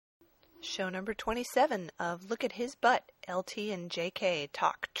Show number 27 of Look at His Butt, LT and JK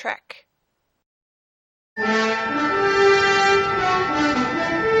Talk Trek.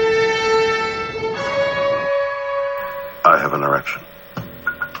 I have an erection.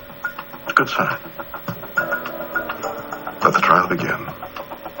 Good sign. Let the trial begin.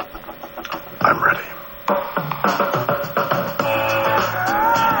 I'm ready.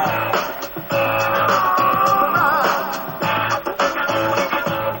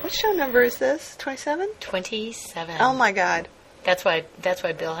 What show number is this? 27? 27. Oh my God. That's why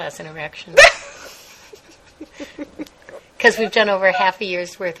Bill has an erection. Because we've done over half a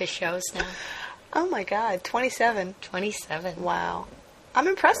year's worth of shows now. Oh my God. 27. 27. Wow. I'm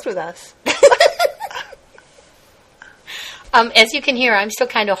impressed with us. As you can hear, I'm still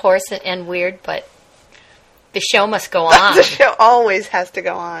kind of hoarse and weird, but the show must go on. The show always has to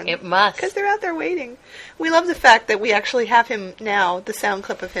go on. It must. Because they're out there waiting. We love the fact that we actually have him now, the sound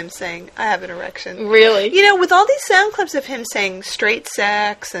clip of him saying, I have an erection. Really? You know, with all these sound clips of him saying straight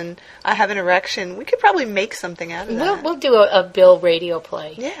sex and I have an erection, we could probably make something out of that. We'll do a Bill radio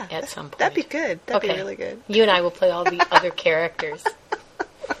play at some point. That'd be good. That'd be really good. You and I will play all the other characters.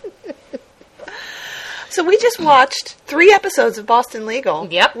 So we just watched 3 episodes of Boston Legal.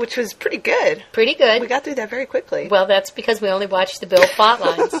 Yep. Which was pretty good. Pretty good. We got through that very quickly. Well, that's because we only watched the Bill plot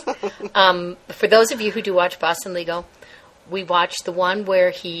lines. For those of you who do watch Boston Legal, we watched the one where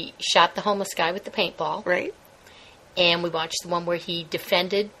he shot the homeless guy with the paintball. Right. And we watched the one where he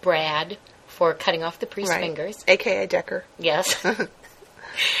defended Brad for cutting off the priest's fingers. A.K.A. Decker. Yes.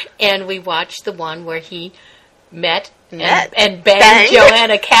 And we watched the one where he met and banged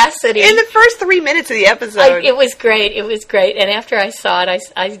Joanna Cassidy. In the first 3 minutes of the episode. It was great. It was great. And after I saw it,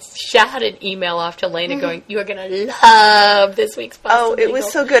 I shot an email off to Lena going, you are going to love this week's Boston Legal. It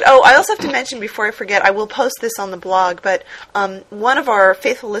was so good. Oh, I also have to mention before I forget, I will post this on the blog, but one of our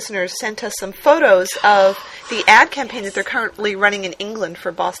faithful listeners sent us some photos of the ad campaign that they're currently running in England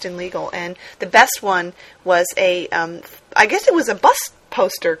for Boston Legal. And the best one was I guess it was a bus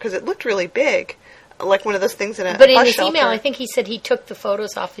poster because it looked really big. Like one of those things in a bus shelter. But in his email, I think he said he took the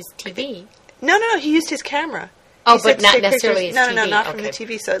photos off his TV. No, he used his camera. Oh, but not necessarily his TV. No, not from the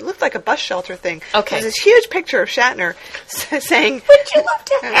TV. So it looked like a bus shelter thing. Okay. There's this huge picture of Shatner saying, would you love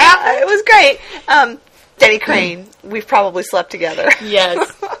to have it? It was great. Denny Crane, we've probably slept together.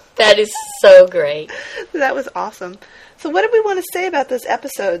 Yes, that is so great. That was awesome. So what did we want to say about those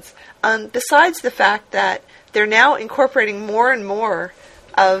episodes? Besides the fact that they're now incorporating more and more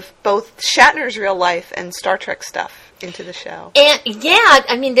of both Shatner's real life and Star Trek stuff into the show. And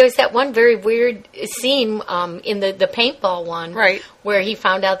I mean, there's that one very weird scene in the paintball one, right, where he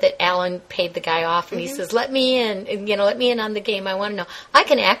found out that Alan paid the guy off, and he says, "Let me in, let me in on the game. I want to know. I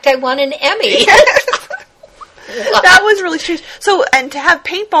can act. I won an Emmy." That was really strange. So, and to have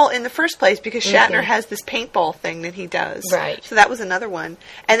paintball in the first place, because Shatner has this paintball thing that he does. Right. So that was another one.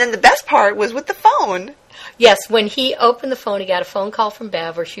 And then the best part was with the phone. Yes, when he opened the phone, he got a phone call from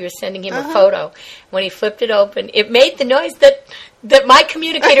Bev where she was sending him a photo. When he flipped it open, it made the noise that my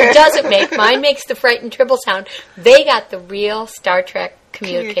communicator doesn't make. Mine makes the frightened triple sound. They got the real Star Trek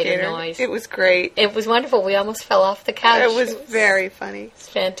communicator noise. It was great. It was wonderful. We almost fell off the couch. It was very funny. It's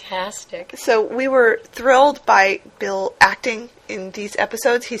fantastic. So we were thrilled by Bill acting in these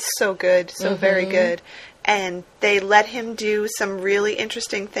episodes. He's so good, so very good. And they let him do some really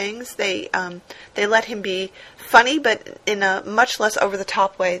interesting things. They let him be funny, but in a much less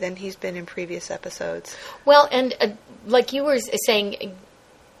over-the-top way than he's been in previous episodes. Well, and like you were saying,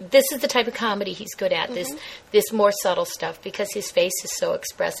 this is the type of comedy he's good at, this more subtle stuff, because his face is so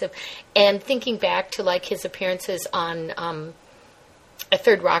expressive. And thinking back to like his appearances on A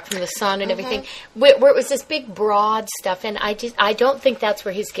Third Rock from the Sun and everything, where it was this big, broad stuff, and I don't think that's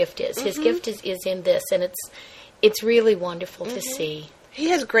where his gift is. His gift is in this, and it's really wonderful to see. He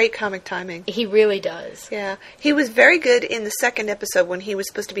has great comic timing. He really does. Yeah. He was very good in the second episode when he was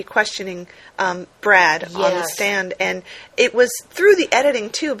supposed to be questioning Brad on the stand, and it was through the editing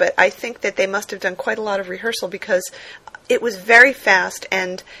too, but I think that they must have done quite a lot of rehearsal because it was very fast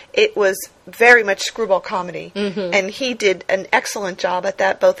and it was very much screwball comedy. And he did an excellent job at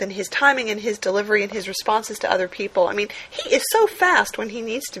that, both in his timing and his delivery and his responses to other people. I mean, he is so fast when he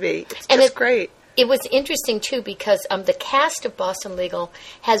needs to be. It's just great. It was interesting, too, because the cast of Boston Legal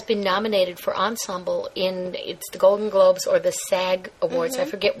has been nominated for ensemble in it's the Golden Globes or the SAG Awards. I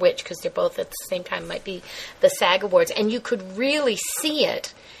forget which, because they're both at the same time. Might be the SAG Awards. And you could really see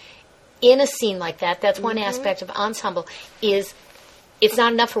it in a scene like that. That's one aspect of ensemble is it's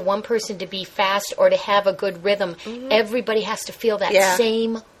not enough for one person to be fast or to have a good rhythm. Everybody has to feel that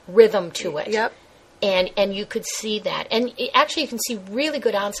same rhythm to it. Yep. And you could see that. And actually, you can see really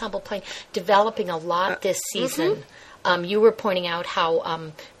good ensemble playing developing a lot this season. You were pointing out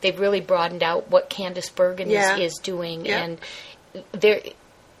how they've really broadened out what Candice Bergen is doing, and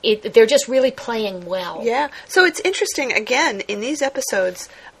they're just really playing well. Yeah. So it's interesting, again, in these episodes,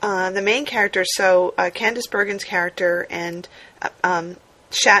 the main characters, so Candice Bergen's character and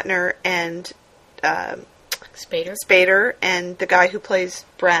Shatner and Spader and the guy who plays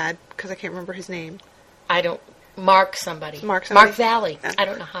Brad, because I can't remember his name. Mark somebody. Mark Valley. I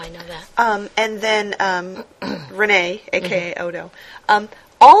don't know how I know that. And then Renee, a.k.a. Odo.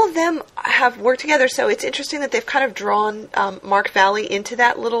 All of them have worked together, so it's interesting that they've kind of drawn Mark Valley into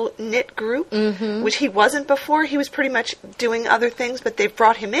that little knit group, which he wasn't before. He was pretty much doing other things, but they've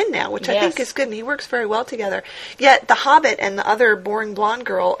brought him in now, which I think is good, and he works very well together. Yet the Hobbit and the other boring blonde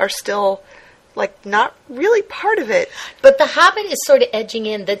girl are still, not really part of it. But the Hobbit is sort of edging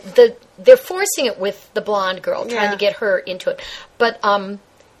in. They're forcing it with the blonde girl, trying to get her into it. But the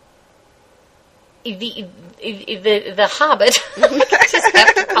Hobbit, I just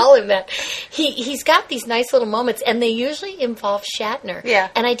have to call him that. He's got these nice little moments, and they usually involve Shatner. Yeah.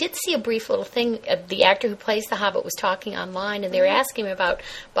 And I did see a brief little thing. The actor who plays the Hobbit was talking online, and they were asking him about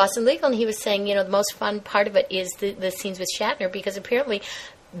Boston Legal, and he was saying, the most fun part of it is the scenes with Shatner, because apparently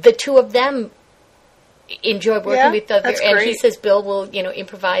the two of them enjoy working with other, and great. He says Bill will,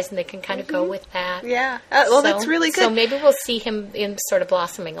 improvise, and they can kind of go with that. Yeah, well, that's really good. So maybe we'll see him in sort of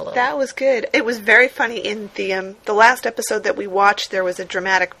blossoming a little. That was good. It was very funny in the last episode that we watched. There was a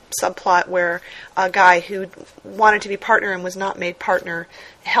dramatic subplot where a guy who wanted to be partner and was not made partner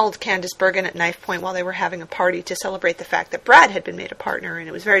held Candice Bergen at knife point while they were having a party to celebrate the fact that Brad had been made a partner, and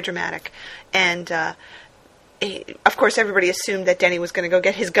it was very dramatic. And of course, everybody assumed that Denny was going to go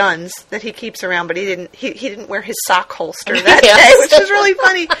get his guns that he keeps around, but he didn't. He didn't wear his sock holster that day, which was really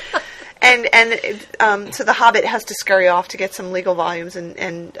funny. And so the Hobbit has to scurry off to get some legal volumes,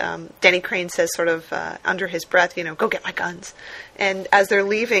 and Denny Crane says, sort of under his breath, "Go get my guns." And as they're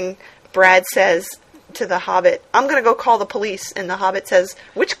leaving, Brad says to the Hobbit, "I'm going to go call the police." And the Hobbit says,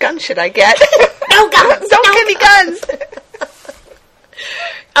 "Which gun should I get?" No guns. Don't give me guns.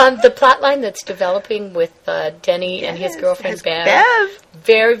 The plot line that's developing with Denny and his girlfriend Bev,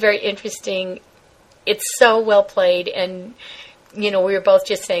 very, very interesting. It's so well played, and we were both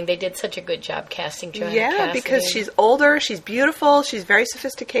just saying they did such a good job casting Joanna Cassidy. Because she's older, she's beautiful, she's very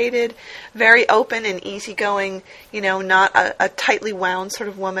sophisticated, very open and easygoing, not a tightly wound sort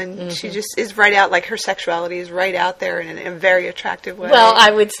of woman. She just is right out, her sexuality is right out there in a very attractive way. Well,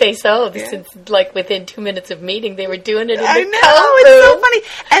 I would say so, since within 2 minutes of meeting, they were doing it in the I know, it's so funny.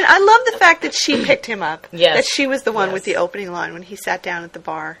 And I love the fact that she picked him up. Yes. That she was the one with the opening line when he sat down at the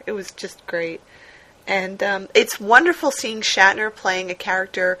bar. It was just great. And it's wonderful seeing Shatner playing a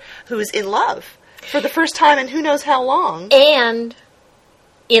character who's in love for the first time in who knows how long. And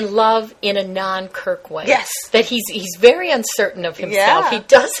in love in a non-Kirk way. Yes. That he's very uncertain of himself. He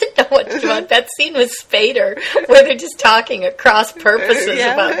doesn't know what to do. That scene with Spader, where they're just talking at cross purposes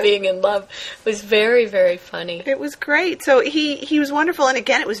about being in love, was very, very funny. It was great. So he was wonderful. And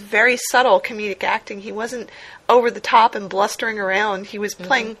again, it was very subtle comedic acting. He wasn't over the top and blustering around. He was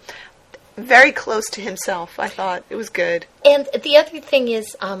playing very close to himself, I thought. It was good. And the other thing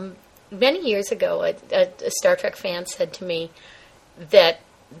is, many years ago, a Star Trek fan said to me that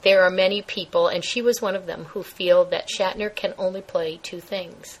there are many people, and she was one of them, who feel that Shatner can only play two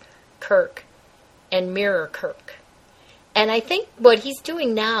things, Kirk and mirror Kirk. And I think what he's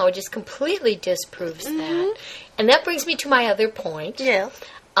doing now just completely disproves that. And that brings me to my other point. Yeah.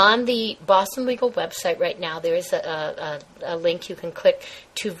 On the Boston Legal website right now, there is a link you can click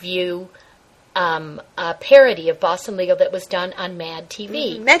to view a parody of Boston Legal that was done on Mad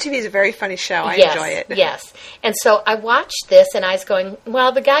TV. Mad TV is a very funny show. I enjoy it. Yes. And so I watched this, and I was going,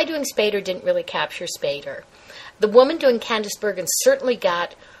 well, the guy doing Spader didn't really capture Spader. The woman doing Candice Bergen certainly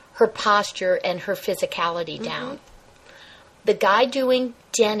got her posture and her physicality down. The guy doing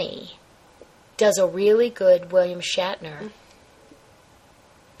Denny does a really good William Shatner,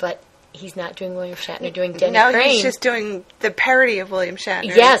 but he's not doing William Shatner, doing Denny Crane. No, he's just doing the parody of William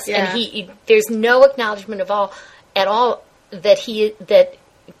Shatner. Yes, and he there's no acknowledgement at all that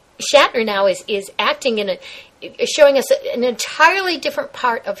Shatner now is acting showing us an entirely different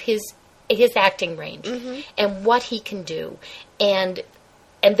part of his acting range and what he can do, and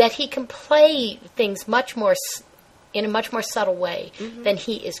that he can play things in a much more subtle way than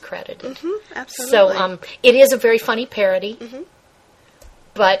he is credited. Absolutely. So it is a very funny parody,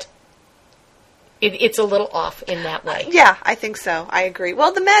 but it's a little off in that way. Yeah, I think so. I agree.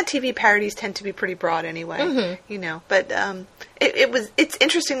 Well, the Mad TV parodies tend to be pretty broad anyway, But it's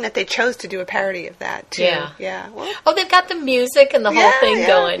interesting that they chose to do a parody of that too. Yeah. Well, they've got the music and the whole thing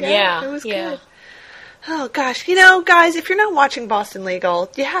going. Yeah, it was good. Oh, gosh. Guys, if you're not watching Boston Legal,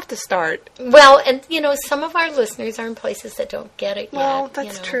 you have to start. Well, and, some of our listeners are in places that don't get it yet. Well,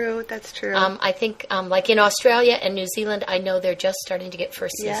 that's true. That's true. I think, like in Australia and New Zealand, I know they're just starting to get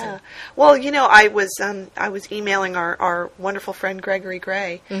first season. Yeah. Well, I was emailing our wonderful friend Gregory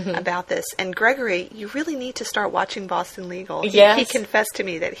Gray about this. And Gregory, you really need to start watching Boston Legal. Yes. He confessed to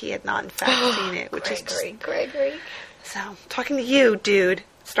me that he had not, in fact, seen it, which is Gregory. So, talking to you, dude.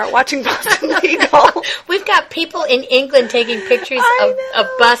 Start watching Boston Legal. We've got people in England taking pictures of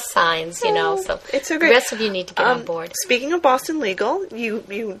bus signs, so it's so great. The rest of you need to get on board. Speaking of Boston Legal,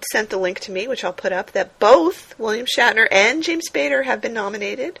 you sent the link to me, which I'll put up, that both William Shatner and James Spader have been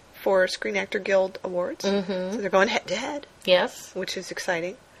nominated for Screen Actor Guild Awards. So they're going head-to-head. Yes. Which is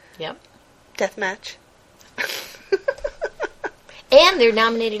exciting. Yep. Deathmatch. And they're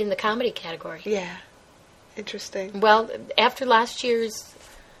nominated in the comedy category. Yeah. Interesting. Well, after last year's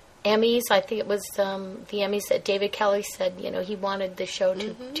Emmys, I think it was the Emmys that David Kelly said, he wanted the show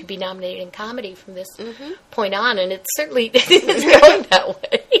to be nominated in comedy from this point on, and it certainly is going that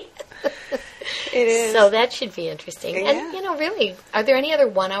way. It is. So that should be interesting. Yeah. And, really, are there any other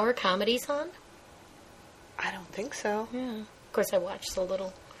one-hour comedies on? I don't think so. Yeah. Of course, I watch so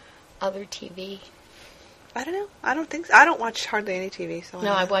little other TV. I don't know. I don't think so. I don't watch hardly any TV. So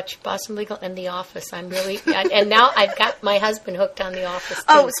I watch Boston Legal and The Office. I'm really... and now I've got my husband hooked on The Office, too.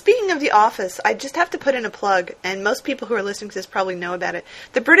 Oh, speaking of The Office, I just have to put in a plug, and most people who are listening to this probably know about it.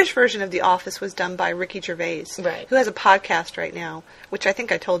 The British version of The Office was done by Ricky Gervais, who has a podcast right now, which I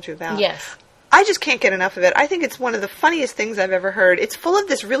think I told you about. Yes. I just can't get enough of it. I think it's one of the funniest things I've ever heard. It's full of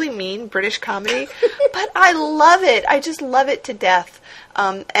this really mean British comedy, but I love it. I just love it to death.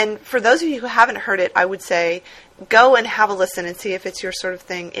 And for those of you who haven't heard it, I would say go and have a listen and see if it's your sort of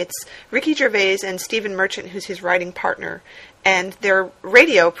thing. It's Ricky Gervais and Stephen Merchant, who's his writing partner, and their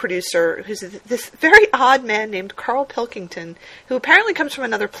radio producer, who's this very odd man named Carl Pilkington, who apparently comes from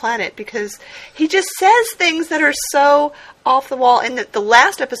another planet because he just says things that are so off the wall. And the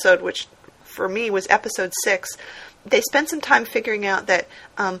last episode, which for me was episode 6, they spent some time figuring out that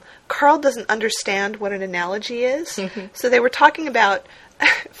Carl doesn't understand what an analogy is. So they were talking about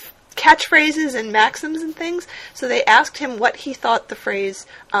catchphrases and maxims and things. So they asked him what he thought the phrase,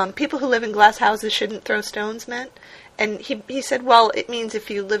 people who live in glass houses shouldn't throw stones meant. And he said, well, it means if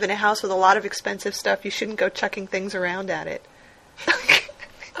you live in a house with a lot of expensive stuff, you shouldn't go chucking things around at it.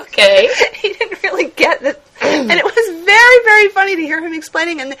 Okay. He didn't really get that. And it was very, very funny to hear him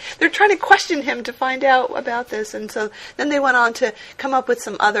explaining. And they're trying to question him to find out about this. And so then they went on to come up with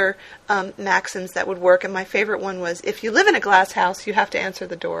some other maxims that would work. And my favorite one was, if you live in a glass house, you have to answer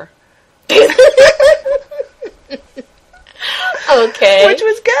the door. Okay. Which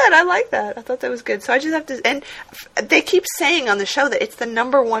was good. I like that. I thought that was good. So I just have to... And they keep saying on the show that it's the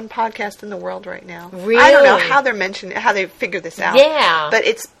 #1 podcast in the world right now. Really? I don't know how they're mentioning, how they figured this out. Yeah. But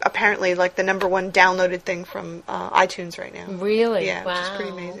it's apparently like the #1 downloaded thing from iTunes right now. Really? Yeah, wow. Which is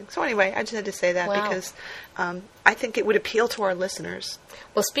pretty amazing. So anyway, I just had to say that because I think it would appeal to our listeners.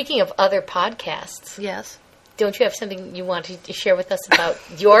 Well, speaking of other podcasts... Yes. Don't you have something you want to share with us about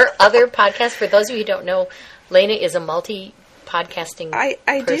your other podcast? For those of you who don't know, Lena is a multi-podcasting I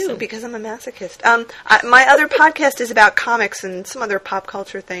person. do, because I'm a masochist. My other podcast is about comics and some other pop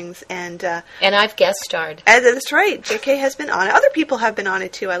culture things. And I've guest starred. That's right. JK has been on it. Other people have been on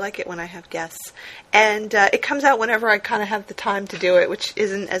it, too. I like it when I have guests. And it comes out whenever I kind of have the time to do it, which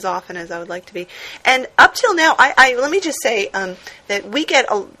isn't as often as I would like to be. And up till now, I let me just say that we get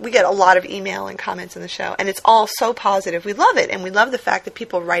a lot of email and comments in the show, and it's all so positive. We love it, and we love the fact that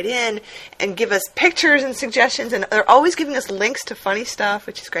people write in and give us pictures and suggestions, and they're always giving us links to funny stuff,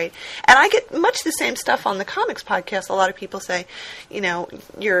 which is great. And I get much the same stuff on the comics podcast. A lot of people say,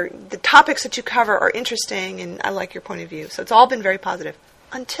 the topics that you cover are interesting, and I like your point of view. So it's all been very positive.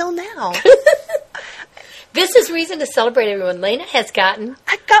 Until now. This is reason to celebrate, everyone. Lena has gotten...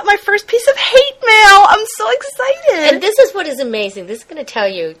 I got my first piece of hate mail. I'm so excited. And this is what is amazing. This is going to tell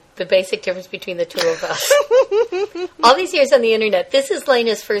you the basic difference between the two of us. All these years on the internet, this is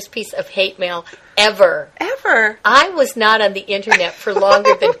Lena's first piece of hate mail ever. Ever. I was not on the internet for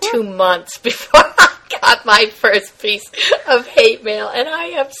longer than 2 months before I got my first piece of hate mail, and I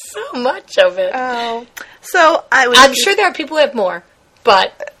have so much of it. Oh. So I'm sure there are people who have more,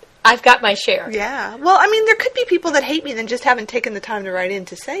 but... I've got my share. Yeah. Well, I mean, there could be people that hate me and just haven't taken the time to write in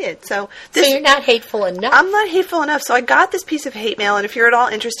to say it. So you're not hateful enough. I'm not hateful enough. So I got this piece of hate mail, and if you're at all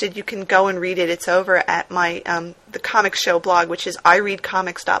interested, you can go and read it. It's over at my the Comic Show blog, which is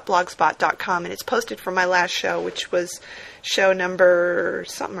ireadcomics.blogspot.com, and it's posted from my last show, which was show number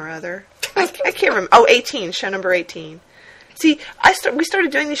something or other. I can't remember. Oh, 18. Show number 18. See, we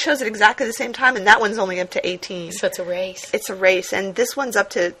started doing these shows at exactly the same time, and that one's only up to 18. So it's a race. It's a race, and this one's up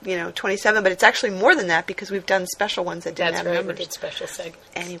to 27, but it's actually more than that because we've done special ones that didn't have numbers. We did special segments.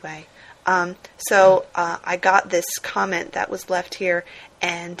 Anyway, so I got this comment that was left here,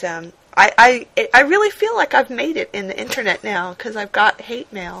 and I really feel like I've made it in the internet now because I've got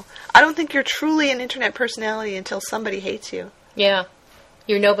hate mail. I don't think you're truly an internet personality until somebody hates you. Yeah.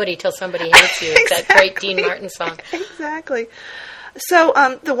 You're nobody till somebody hates you. It's Exactly. That great Dean Martin song. Exactly.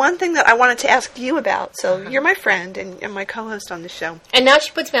 So the one thing that I wanted to ask you about, so you're my friend and my co-host on the show. And now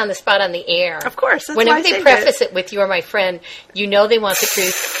she puts me on the spot on the air. Of course. That's Whenever why I they say preface it with "you're my friend," you know they want the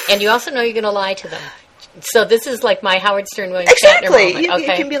truth, and you also know you're going to lie to them. So this is like my Howard Stern, William Shatner moment. Exactly. You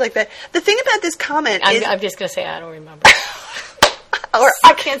can be like that. The thing about this comment is... I'm just going to say I don't remember. Or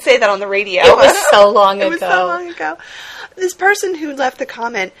I can't say that on the radio. It was so long ago. It was so long ago. This person who left the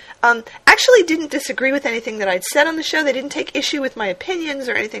comment actually didn't disagree with anything that I'd said on the show. They didn't take issue with my opinions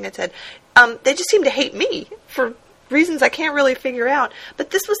or anything I'd said. They just seemed to hate me for reasons I can't really figure out.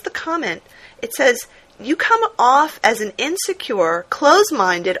 But this was the comment. It says, "You come off as an insecure,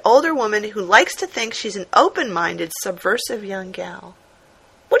 close-minded older woman who likes to think she's an open-minded, subversive young gal."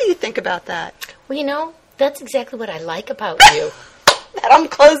 What do you think about that? Well, that's exactly what I like about you. That I'm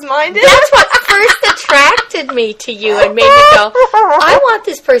close-minded? That's what first attracted me to you and made me go, I want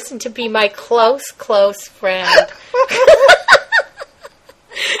this person to be my close, close friend.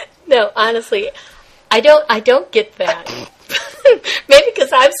 No, honestly, I don't get that. Maybe because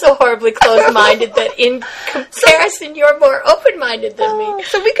I'm so horribly close-minded that in comparison you're more open-minded than me.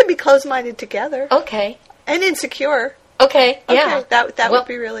 So we could be close-minded together. Okay. And insecure. Okay, yeah. That would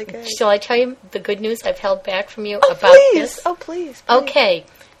be really good. Shall I tell you the good news I've held back from you about please. this? Oh, please. Okay.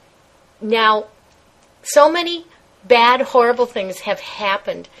 Now, so many bad, horrible things have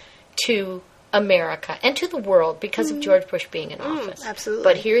happened to America and to the world because of George Bush being in office. Absolutely.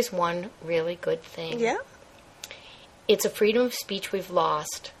 But here's one really good thing. Yeah? It's a freedom of speech we've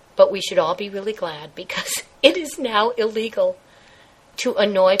lost, but we should all be really glad because it is now illegal to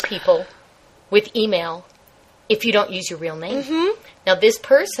annoy people with email if you don't use your real name. Mm-hmm. Now, this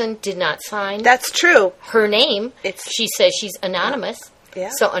person did not sign That's true. her name. It's- She says she's anonymous.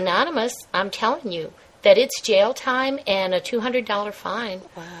 Yeah. So anonymous, I'm telling you that it's jail time and a $200 fine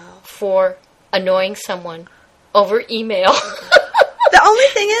Wow. for annoying someone over email. The only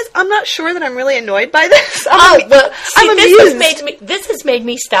thing is, I'm not sure that I'm really annoyed by this. I'm amused. This has made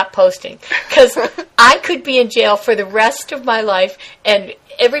me stop posting because I could be in jail for the rest of my life, and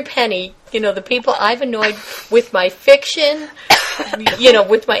every penny, the people I've annoyed with my fiction,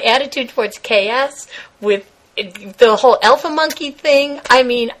 with my attitude towards KS, with the whole Alpha Monkey thing. I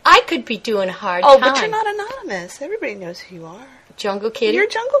mean, I could be doing hard time. Oh, but you're not anonymous. Everybody knows who you are. Jungle Kitty. You're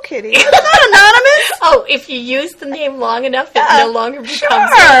Jungle Kitty. You're not anonymous. Oh, if you use the name long enough, it no longer becomes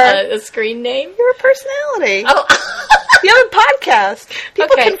sure. a screen name. You're a personality. Oh, You have a podcast.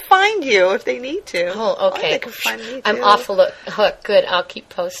 People Okay. can find you if they need to. oh, okay. They can find me too. I'm off the hook. Good. I'll keep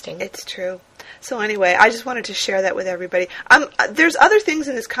posting. It's true. So anyway, I just wanted to share that with everybody. There's other things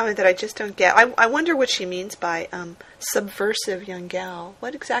in this comment that I just don't get. I wonder what she means by subversive young gal.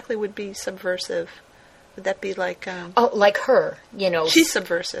 What exactly would be subversive? Would that be like... Oh, like her, she's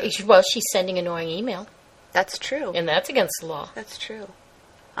subversive. Well, she's sending annoying email, That's true. and that's against the law. That's true.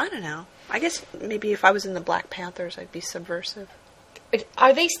 I don't know. I guess maybe if I was in the Black Panthers, I'd be subversive.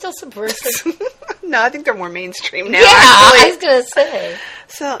 Are they still subversive? No, I think they're more mainstream now. Yeah, actually. I was going to say.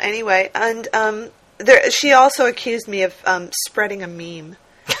 So anyway, and she also accused me of spreading a meme.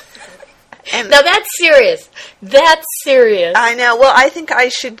 And Now that's serious. That's serious. I know. Well, I think I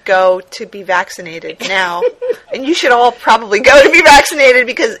should go to be vaccinated now. And you should all probably go to be vaccinated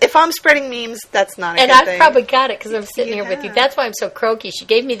because if I'm spreading memes, that's not a And good I've thing. probably got it because I'm sitting here with you. Yeah. That's why I'm so croaky. She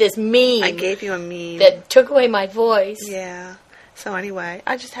gave me this meme I gave you a meme. that took away my voice. Yeah. So anyway,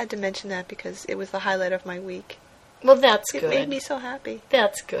 I just had to mention that because it was the highlight of my week. Well, that's It good. made me so happy.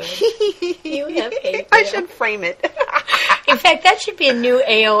 That's good. You have hate I mail. should frame it. In fact, that should be a new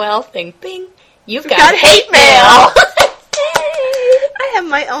AOL thing. Bing. You've got, got hate hate mail. I have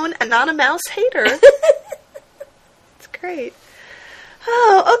my own anonymous hater. It's great.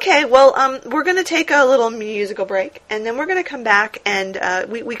 Oh, okay. Well, we're going to take a little musical break, and then we're going to come back, and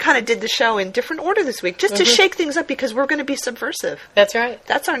we kind of did the show in different order this week, just to shake things up, because we're going to be subversive. That's right.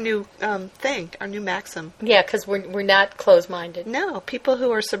 That's our new thing, our new maxim. Yeah, because we're not closed-minded. No, people who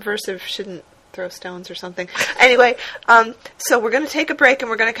are subversive shouldn't throw stones or something. Anyway, so we're going to take a break,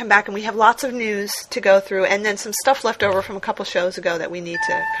 and we're going to come back, and we have lots of news to go through, and then some stuff left over from a couple shows ago that we need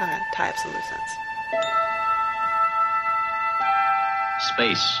to kind of tie up some loose ends.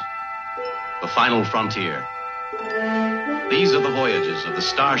 Space, the final frontier. These are the voyages of the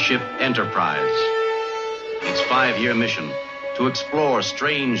Starship Enterprise. Its 5-year mission, to explore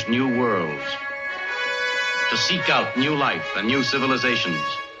strange new worlds, to seek out new life and new civilizations,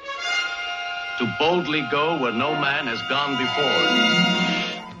 to boldly go where no man has gone before.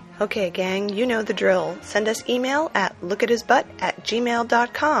 Okay, gang, you know the drill. Send us email at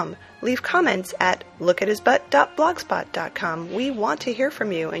lookathisbutt@gmail.com. Leave comments at lookathisbutt.blogspot.com. We want to hear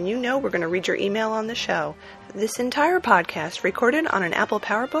from you, and you know we're going to read your email on the show. This entire podcast recorded on an Apple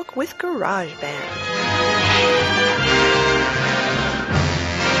PowerBook with GarageBand.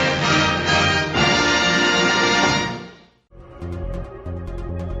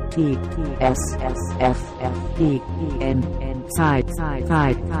 TSFFPN side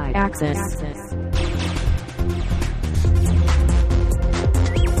access.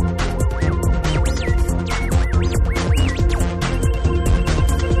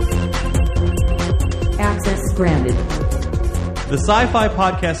 Access granted. The Sci-Fi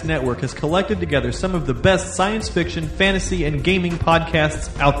Podcast Network has collected together some of the best science fiction, fantasy, and gaming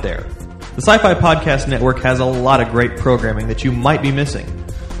podcasts out there. The Sci-Fi Podcast Network has a lot of great programming that you might be missing.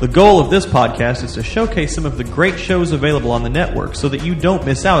 The goal of this podcast is to showcase some of the great shows available on the network so that you don't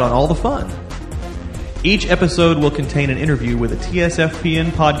miss out on all the fun. Each episode will contain an interview with a TSFPN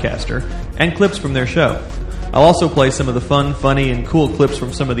podcaster and clips from their show. I'll also play some of the fun, funny, and cool clips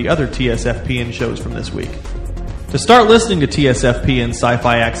from some of the other TSFPN shows from this week. To start listening to TSFPN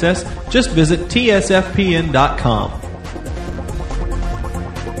Sci-Fi Access, just visit tsfpn.com.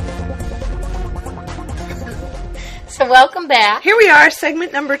 So welcome back. Here we are,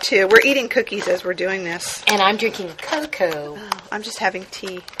 segment number 2. We're eating cookies as we're doing this. And I'm drinking cocoa. Oh, I'm just having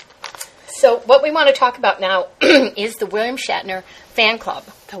tea. So what we want to talk about now is the William Shatner fan club.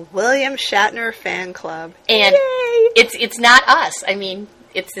 The William Shatner fan club. And it's not us. I mean,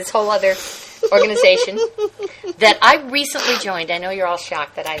 it's this whole other organization that I recently joined. I know you're all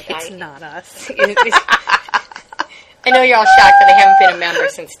shocked that It's not us. I know you're all shocked that I haven't been a member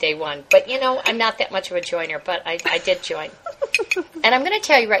since day one. But, you know, I'm not that much of a joiner, but I did join. And I'm going to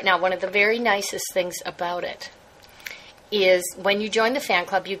tell you right now, one of the very nicest things about it is when you join the fan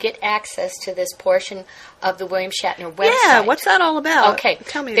club, you get access to this portion of the William Shatner website. Yeah, what's that all about? Okay.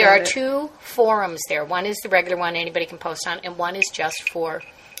 Tell me there about are 2 forums there. One is the regular one anybody can post on, and one is just for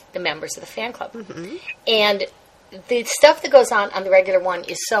the members of the fan club. Mm-hmm. And the stuff that goes on the regular one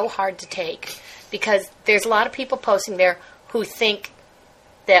is so hard to take because there's a lot of people posting there who think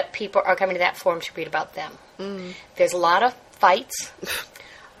that people are coming to that forum to read about them. Mm. There's a lot of fights,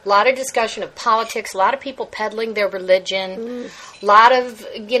 a lot of discussion of politics, a lot of people peddling their religion, a lot of,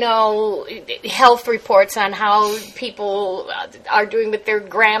 health reports on how people are doing with their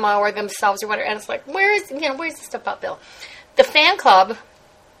grandma or themselves or whatever. And it's like, where's the stuff about Bill? The fan club,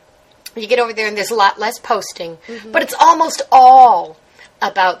 you get over there and there's a lot less posting, but it's almost all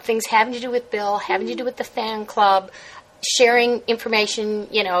about things having to do with Bill, having to do with the fan club, sharing information,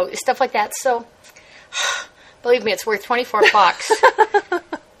 stuff like that. So, believe me, it's worth $24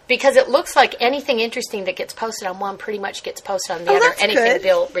 because it looks like anything interesting that gets posted on one pretty much gets posted on the other, anything good.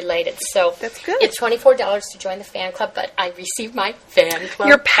 Bill related. So that's good. It's $24 to join the fan club, but I received my fan club.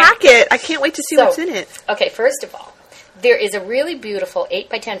 Your packet. I can't wait to see what's in it. Okay, first of all, there is a really beautiful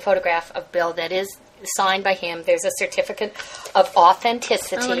 8x10 photograph of Bill that is signed by him. There's a certificate of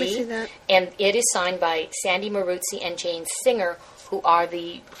authenticity. Oh, let me see that. And it is signed by Sandy Maruzzi and Jane Singer, who are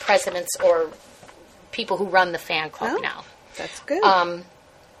the presidents or people who run the fan club now. That's good.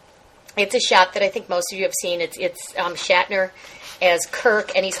 It's a shot that I think most of you have seen. It's Shatner as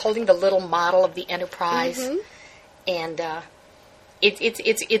Kirk, and he's holding the little model of the Enterprise. Mm-hmm. And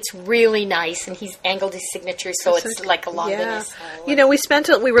it's really nice, and he's angled his signature so it's like along in his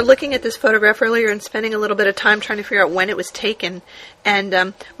soul. We were looking at this photograph earlier and spending a little bit of time trying to figure out when it was taken,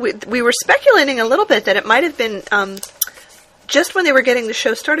 and we were speculating a little bit that it might have been just when they were getting the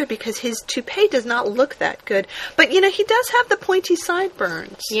show started because his toupee does not look that good. But he does have the pointy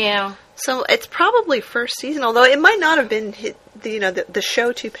sideburns. Yeah. So it's probably first season, although it might not have been the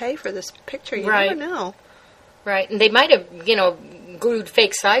show toupee for this picture. You never know. Right, and they might have, glued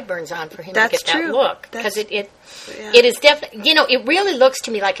fake sideburns on for him That's to get true. that look. Because it is definitely, it really looks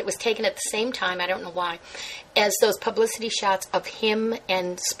to me like it was taken at the same time, I don't know why, as those publicity shots of him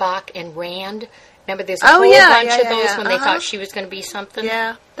and Spock and Rand. Remember, there's a whole bunch of those when they thought she was going to be something?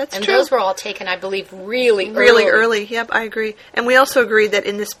 Yeah, that's and true. And those were all taken, I believe, really early. Yep, I agree. And we also agreed that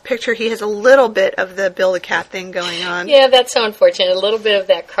in this picture he has a little bit of the Bill the Cat thing going on. Yeah, that's so unfortunate. A little bit of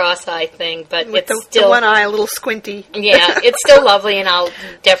that cross-eye thing, but with it's still... the one eye a little squinty. Yeah, it's still lovely, and I'll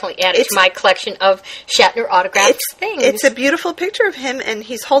definitely add it to my collection of Shatner autographed things. It's a beautiful picture of him, and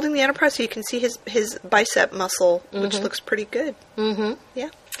he's holding the Enterprise, so you can see his bicep muscle, which looks pretty good. Mm-hmm. Yeah.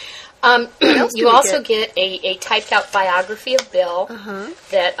 You also get a typed out biography of Bill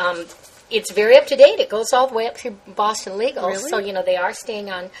that it's very up to date. It goes all the way up through Boston Legal, really? So they are staying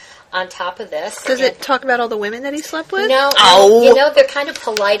on top of this. Does it talk about all the women that he slept with? No, they're kind of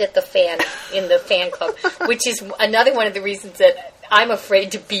polite at the fan club, which is another one of the reasons that I'm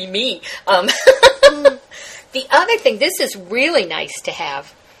afraid to be me. The other thing, this is really nice to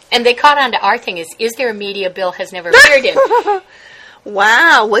have, and they caught on to our thing, is there a media Bill has never appeared in?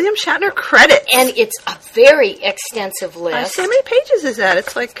 Wow, William Shatner credits. And it's a very extensive list. How many pages is that?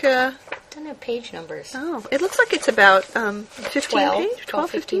 It's like... It doesn't have page numbers. Oh, it looks like it's about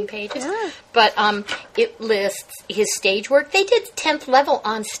 15 pages. Yeah. But it lists his stage work. They did 10th level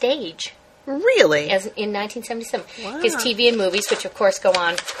on stage. Really? As in 1977. Wow. His TV and movies, which of course go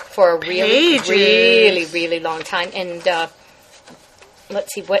on for a really, really long time. And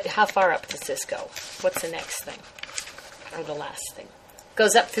let's see, how far up does this go? What's the next thing? Or the last thing.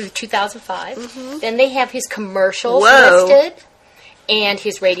 Goes up through 2005. Mm-hmm. Then they have his commercials listed, and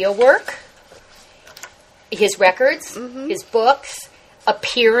his radio work, his records, his books,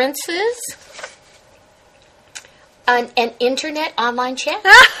 appearances, an internet online chat.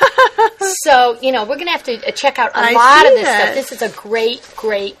 So, we're going to have to check out a lot of this stuff. This is a great,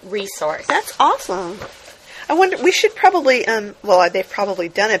 great resource. That's awesome. I wonder, we should probably, they've probably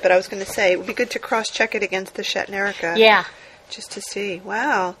done it, but I was going to say, it would be good to cross-check it against the Shatnerica. Yeah. Just to see.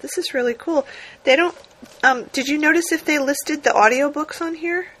 Wow, this is really cool. They don't, did you notice if they listed the audiobooks on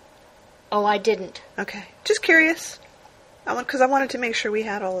here? Oh, I didn't. Okay. Just curious. Because I wanted to make sure we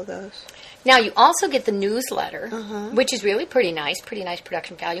had all of those. Now, you also get the newsletter, which is really pretty nice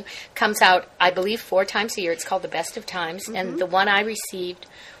production value. Comes out, I believe, 4 times a year. It's called The Best of Times, and the one I received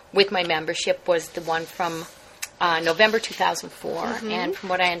with my membership was the one from November 2004, and from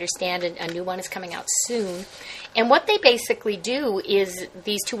what I understand, a new one is coming out soon. And what they basically do is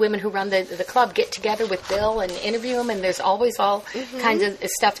these 2 women who run the club get together with Bill and interview him, and there's always all kinds of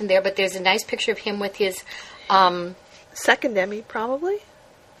stuff in there, but there's a nice picture of him with his... second Emmy, probably?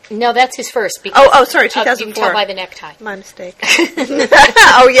 No, that's his first. Because sorry, 2004. You can tell by the necktie. My mistake.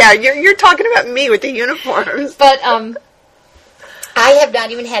 Oh, yeah, you're talking about me with the uniforms. But I have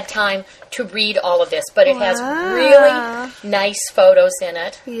not even had time to read all of this, but it has really nice photos in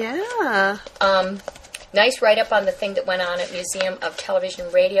it. Yeah. Nice write-up on the thing that went on at Museum of Television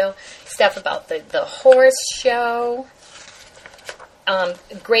and Radio, stuff about the horse show,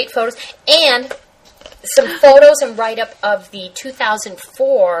 great photos, and some photos and write-up of the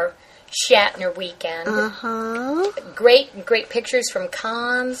 2004 Shatner weekend. Great pictures from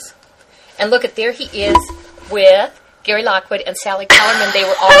cons. And look there he is with Gary Lockwood and Sally Kellerman. They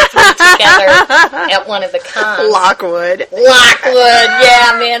were all 3 together at one of the cons. Lockwood,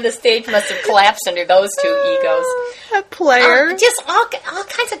 yeah, man, the stage must have collapsed under those 2 egos. A player. Just all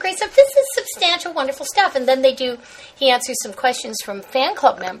kinds of great stuff. This is substantial, wonderful stuff. And then he answers some questions from fan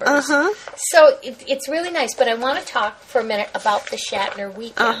club members. So it's really nice. But I want to talk for a minute about the Shatner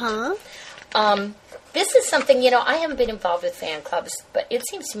weekend. This is something, I haven't been involved with fan clubs, but it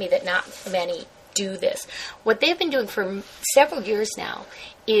seems to me that not many do this. What they've been doing for several years now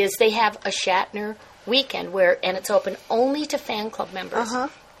is they have a Shatner weekend and it's open only to fan club members.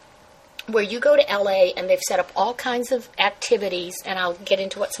 Where you go to LA and they've set up all kinds of activities, and I'll get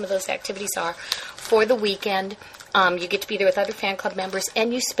into what some of those activities are for the weekend. You get to be there with other fan club members,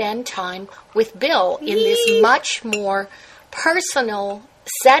 and you spend time with Bill in this much more personal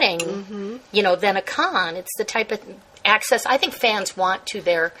setting, than a con. It's the type of access I think fans want to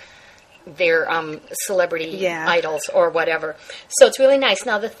their celebrity idols or whatever. So it's really nice.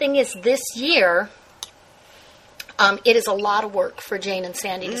 Now, the thing is, this year, it is a lot of work for Jane and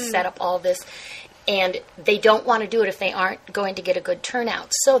Sandy to set up all this, and they don't want to do it if they aren't going to get a good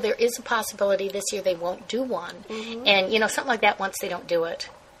turnout. So there is a possibility this year they won't do one. And, something like that, once they don't do it,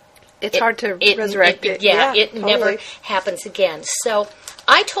 it's hard to resurrect it. Yeah, it totally. never happens again. So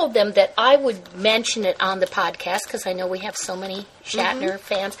I told them that I would mention it on the podcast because I know we have so many Shatner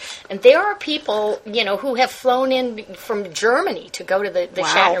fans. And there are people, who have flown in from Germany to go to the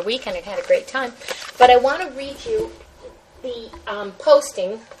Shatner weekend and had a great time. But I want to read you the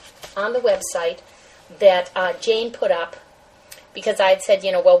posting on the website that Jane put up, because I had said,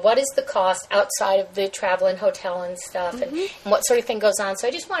 what is the cost outside of the travel and hotel and stuff, and what sort of thing goes on. So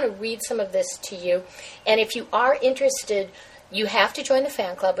I just want to read some of this to you. And if you are interested, you have to join the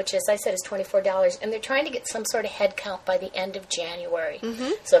fan club, which, as I said, is $24. And they're trying to get some sort of head count by the end of January.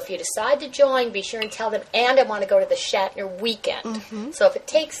 So if you decide to join, be sure and tell them, and I want to go to the Shatner weekend. So if it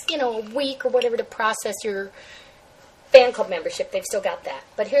takes, a week or whatever to process your fan club membership, they've still got that.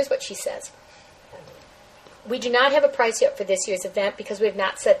 But here's what she says. We do not have a price yet for this year's event because we have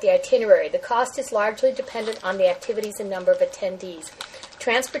not set the itinerary. The cost is largely dependent on the activities and number of attendees.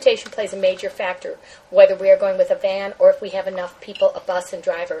 Transportation plays a major factor, whether we are going with a van or if we have enough people, a bus and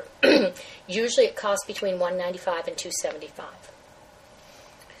driver. Usually it costs between $195 and $275.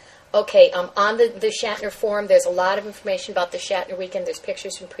 Okay, on the Shatner forum, there's a lot of information about the Shatner weekend. There's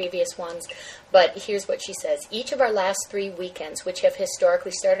pictures from previous ones. But here's what she says. Each of our last 3 weekends, which have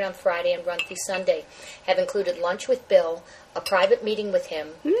historically started on Friday and run through Sunday, have included lunch with Bill, a private meeting with him,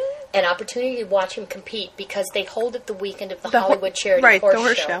 an opportunity to watch him compete because they hold it the weekend of the Hollywood Charity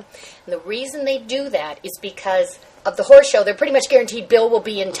Horse Show. And the reason they do that is because of the horse show. They're pretty much guaranteed Bill will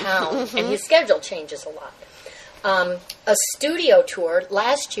be in town, and his schedule changes a lot. A studio tour.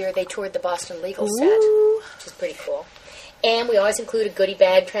 Last year, they toured the Boston Legal set, which is pretty cool. And we always include a goodie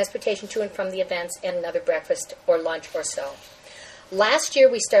bag, transportation to and from the events, and another breakfast or lunch or so. Last year,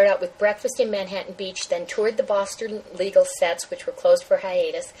 we started out with breakfast in Manhattan Beach, then toured the Boston Legal sets, which were closed for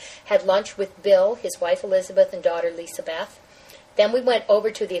hiatus, had lunch with Bill, his wife Elizabeth, and daughter Lisa Beth. Then we went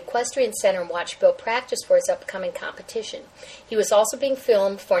over to the Equestrian Center and watched Bill practice for his upcoming competition. He was also being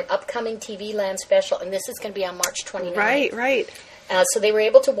filmed for an upcoming TV Land special, and this is going to be on March 29th. Right. So they were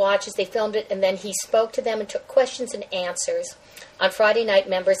able to watch as they filmed it, and then he spoke to them and took questions and answers. On Friday night,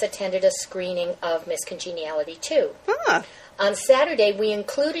 members attended a screening of Miss Congeniality 2. On Saturday, we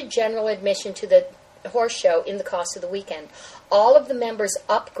included general admission to the horse show in the cost of the weekend. All of the members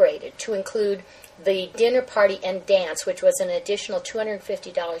upgraded to include the dinner party and dance, which was an additional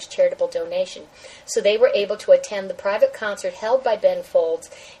 $250 charitable donation. So they were able to attend the private concert held by Ben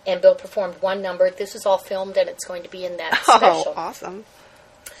Folds, and Bill performed one number. This was all filmed, and it's going to be in that special. Oh, awesome.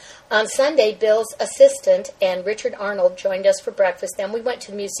 On Sunday, Bill's assistant and Richard Arnold joined us for breakfast. Then we went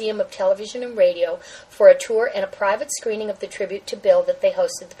to the Museum of Television and Radio for a tour and a private screening of the tribute to Bill that they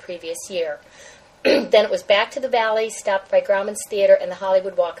hosted the previous year. Then it was back to the Valley, stopped by Grauman's Theater and the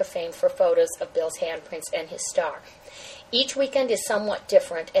Hollywood Walk of Fame for photos of Bill's handprints and his star. Each weekend is somewhat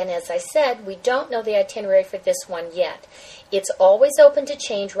different, and as I said, we don't know the itinerary for this one yet. It's always open to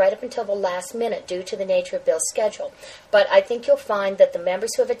change right up until the last minute due to the nature of Bill's schedule. But I think you'll find that the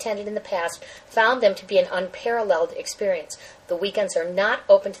members who have attended in the past found them to be an unparalleled experience. The weekends are not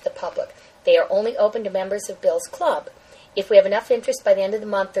open to the public. They are only open to members of Bill's club. If we have enough interest by the end of the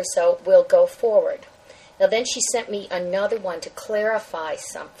month or so, we'll go forward. Now then she sent me another one to clarify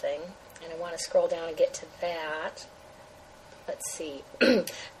something, and I want to scroll down and get to that. Let's see.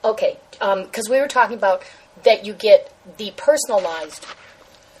 Okay, because we were talking about that you get the personalized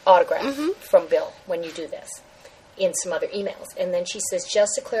autograph from Bill when you do this in some other emails. And then she says,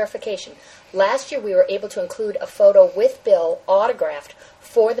 just a clarification. Last year we were able to include a photo with Bill autographed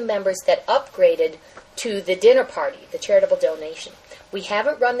for the members that upgraded to the dinner party, the charitable donation. We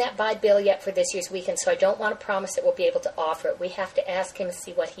haven't run that by Bill yet for this year's weekend, so I don't want to promise that we'll be able to offer it. We have to ask him and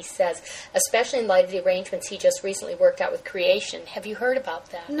see what he says, especially in light of the arrangements he just recently worked out with Creation. Have you heard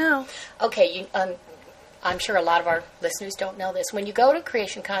about that? No. Okay, I'm sure a lot of our listeners don't know this. When you go to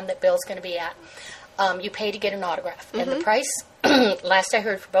Creation Con that Bill's going to be at, you pay to get an autograph. And the price, last I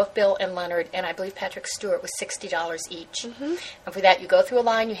heard, for both Bill and Leonard, and I believe Patrick Stewart, was $60 each. And for that, you go through a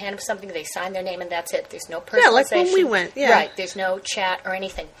line, you hand them something, they sign their name, and that's it. There's no personalization. Yeah, like when we went. Yeah. Right. There's no chat or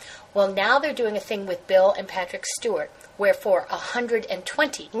anything. Well, now they're doing a thing with Bill and Patrick Stewart, where for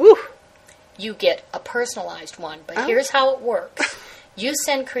 $120, you get a personalized one. But here's how it works. You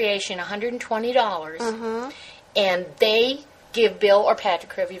send Creation $120, and they give Bill or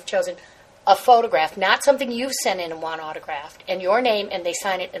Patrick, whoever you've chosen, a photograph, not something you've sent in and want autographed, and your name, and they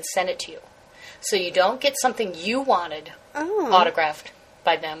sign it and send it to you. So you don't get something you wanted autographed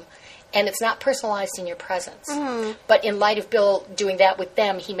by them, and it's not personalized in your presence. But in light of Bill doing that with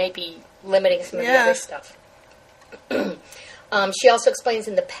them, he may be limiting some of the other stuff. She also explains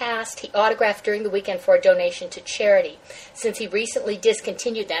in the past he autographed during the weekend for a donation to charity. Since he recently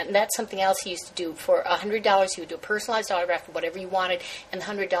discontinued that, and that's something else he used to do, for $100 he would do a personalized autograph for whatever you wanted, and the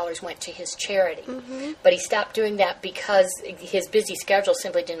 $100 went to his charity. But he stopped doing that because his busy schedule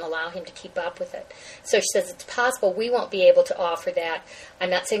simply didn't allow him to keep up with it. So she says it's possible we won't be able to offer that. I'm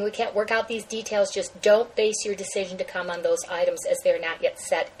not saying we can't work out these details, just don't base your decision to come on those items as they're not yet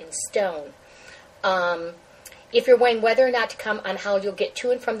set in stone. If you're weighing whether or not to come on how you'll get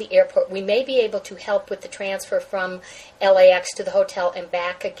to and from the airport, we may be able to help with the transfer from LAX to the hotel and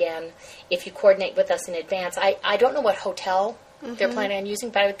back again if you coordinate with us in advance. I don't know what hotel they're planning on using,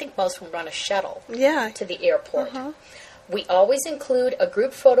 but I would think most of them run a shuttle to the airport. We always include a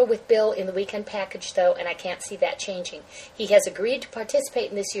group photo with Bill in the weekend package, though, and I can't see that changing. He has agreed to participate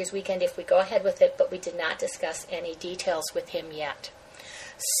in this year's weekend if we go ahead with it, but we did not discuss any details with him yet.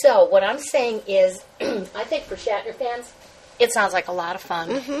 So what I'm saying is, I think for Shatner fans, it sounds like a lot of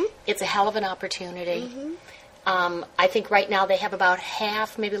fun. It's a hell of an opportunity. I think right now they have about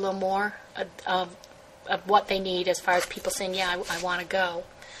half, maybe a little more, of what they need as far as people saying, yeah, I want to go.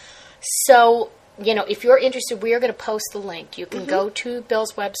 So, you know, if you're interested, we are going to post the link. You can go to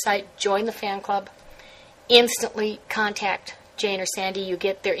Bill's website, join the fan club, instantly contact Jane or Sandy. You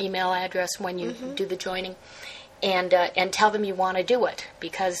get their email address when you do the joining. And tell them you want to do it,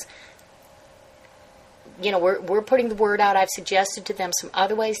 because, you know, we're putting the word out. I've suggested to them some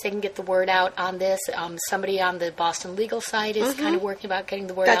other ways they can get the word out on this. Somebody on the Boston Legal site is kind of working about getting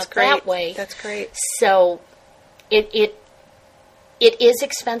the word out that way. That's great. So it is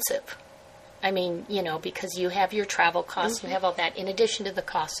expensive. I mean, you know, because you have your travel costs, you have all that in addition to the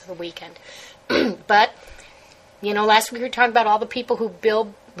cost of the weekend. But, you know, last week we were talking about all the people who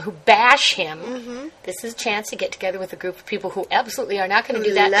bash him. This is a chance to get together with a group of people who absolutely are not going to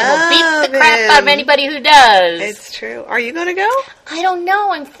do that and will beat the crap out of anybody who does. It's true. Are you going to go? I don't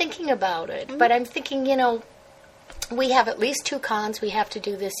know. I'm thinking about it. But I'm thinking, you know, we have at least 2 cons we have to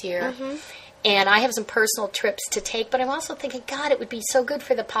do this year. And I have some personal trips to take, but I'm also thinking, God, it would be so good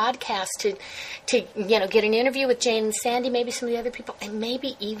for the podcast to you know, get an interview with Jane and Sandy, maybe some of the other people, and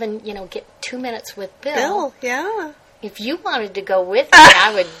maybe even, you know, get 2 minutes with Bill. Yeah. If you wanted to go with me,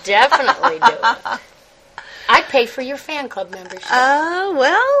 I would definitely do it. I'd pay for your fan club membership.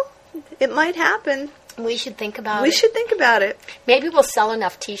 Well, it might happen. We should think about it. We should think about it. Maybe we'll sell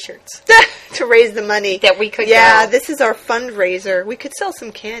enough T-shirts to raise the money that we could. Yeah, this is our fundraiser. We could sell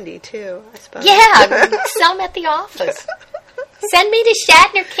some candy too, I suppose. Yeah, sell them at the office. Send me to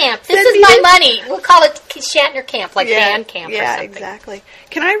Shatner Camp. This is my money. We'll call it Shatner Camp, like band camp or something. Yeah, exactly.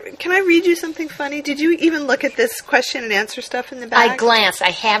 Can I read you something funny? Did you even look at this question and answer stuff in the back? I glanced. I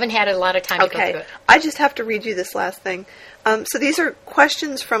haven't had a lot of time to go through it. I just have to read you this last thing. So these are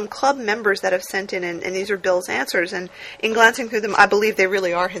questions from club members that have sent in, and these are Bill's answers. And in glancing through them, I believe they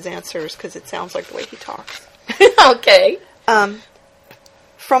really are his answers because it sounds like the way he talks. Okay.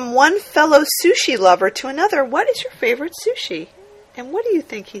 From one fellow sushi lover to another, what is your favorite sushi? And what do you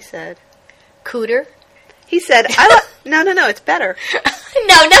think he said? Cooter. He said, No, it's better.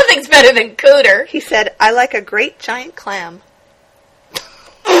 No, nothing's better than cooter. He said, I like a great giant clam.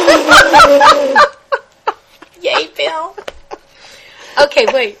 Yay, Bill. Okay,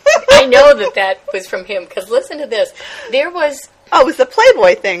 wait. I know that was from him, because listen to this. There was... Oh, it was the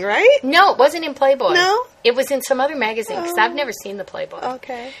Playboy thing, right? No, it wasn't in Playboy. No? It was in some other magazine, because I've never seen the Playboy.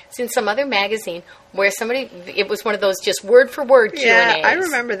 Okay. It's in some other magazine where it was one of those just word-for-word Q&As. Yeah, I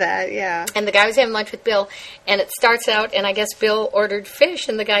remember that, yeah. And the guy was having lunch with Bill, and it starts out, and I guess Bill ordered fish,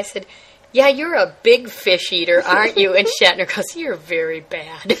 and the guy said, yeah, you're a big fish eater, aren't you? And Shatner goes, you're very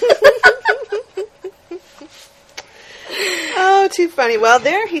bad. Oh, too funny. Well,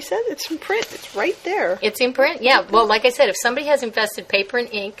 there, he said it's in print. It's right there. It's in print? Yeah. Well, like I said, if somebody has invested paper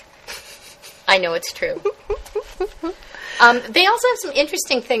and ink, I know it's true. They also have some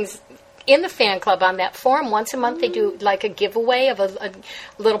interesting things in the fan club on that forum. Once a month, they do like a giveaway of a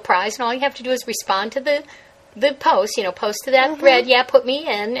little prize, and all you have to do is respond to the post. You know, post to that thread. Yeah, put me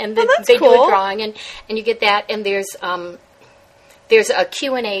in, and they cool. do a drawing, and you get that. And there's a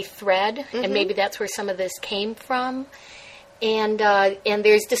Q&A thread, and maybe that's where some of this came from. And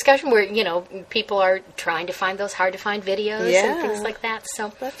there's discussion where, you know, people are trying to find those hard-to-find videos and things like that.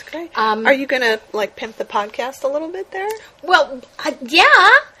 So that's great. Are you going to, like, pimp the podcast a little bit there? Well, yeah.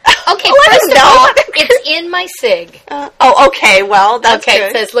 Okay, first of all, it's in my SIG. Okay, well, that's good.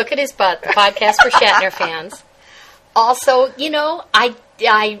 It says, look at his butt, the podcast for Shatner fans. Also, you know, I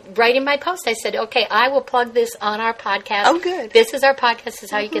write in my post, I said, okay, I will plug this on our podcast. Oh, good. This is our podcast. This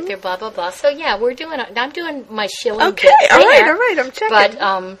is how you get there, blah, blah, blah. So, yeah, I'm doing my shilling Okay, all right, I'm checking.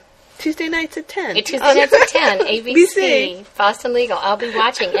 But Tuesday nights at 10. Tuesday nights at 10, ABC, BC. Boston Legal. I'll be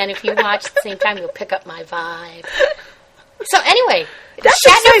watching, and if you watch at the same time, you'll pick up my vibe. So anyway, That's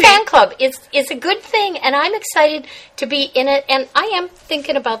Shatner exciting. Fan Club is a good thing, and I'm excited to be in it. And I am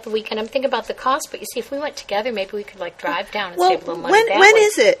thinking about the weekend. I'm thinking about the cost, but you see, if we went together, maybe we could drive down and Well, save a little money. when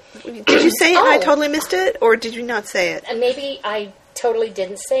is it? Did you say it and I Oh. totally missed it, or did you not say it? And maybe I totally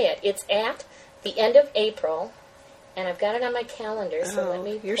didn't say it. It's at the end of April, and I've got it on my calendar. So let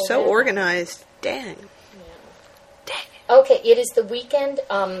me. You're pull so that up. organized. Dang. Okay, it is the weekend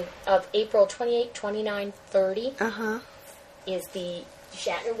of April 28, 29, 30 is the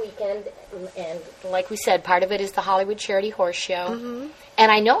Shatner weekend, and like we said, part of it is the Hollywood Charity Horse Show.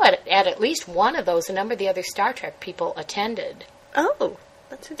 And I know at least one of those, a number of the other Star Trek people attended. Oh,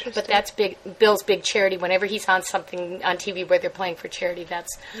 that's interesting. But that's Bill's big charity. Whenever he's on something on TV where they're playing for charity,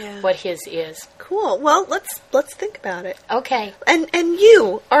 that's what his is. Cool. Well, let's think about it. Okay. And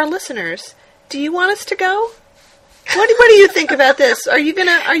you, our listeners, do you want us to go? What do you think about this? Are you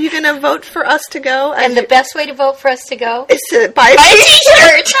gonna vote for us to go? And the best way to vote for us to go is to buy a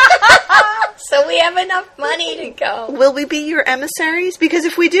T-shirt. So we have enough money to go. Will we be your emissaries? Because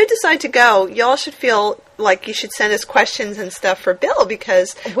if we do decide to go, y'all should feel like you should send us questions and stuff for Bill,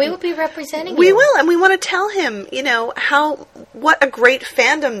 because we will be representing we you. will, and we want to tell him, what a great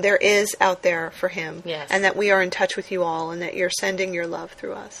fandom there is out there for him. Yes. And that we are in touch with you all, and that you're sending your love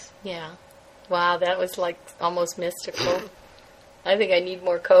through us. Yeah. Wow, that was almost mystical. I think I need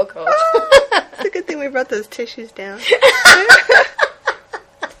more cocoa. It's a good thing we brought those tissues down.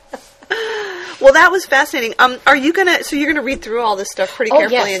 Well, that was fascinating. Are you you're gonna read through all this stuff pretty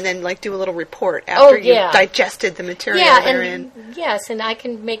carefully, and then do a little report after you've digested the material therein? And I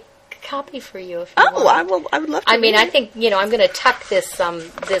can make a copy for you if you I want. would love to. I mean, I think I'm going to tuck this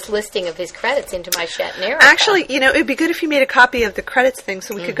listing of his credits into my Shatner. Actually, it'd be good if you made a copy of the credits thing,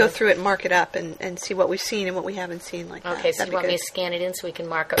 so we could go through it and mark it up and see what we've seen and what we haven't seen like that. Okay, so you want me to scan it in so we can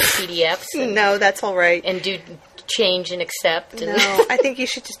mark up PDFs? No, that's all right. And do change and accept? No, I think you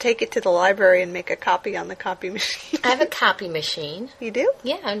should just take it to the library and make a copy on the copy machine. I have a copy machine. You do?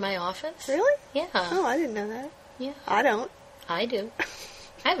 Yeah, in my office. Really? Yeah. Oh, I didn't know that. Yeah. I don't. I do.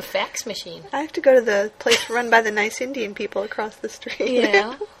 I have a fax machine. I have to go to the place run by the nice Indian people across the street.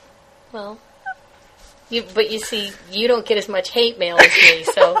 Yeah. Well, but you see, you don't get as much hate mail as me,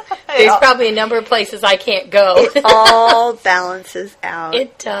 so there's probably a number of places I can't go. It all balances out.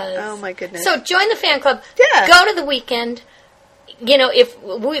 It does. Oh, my goodness. So join the fan club. Yeah. Go to the weekend. If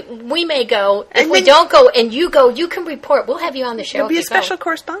we may go, if we don't go and you go, you can report. We'll have you on the show. You'll be a special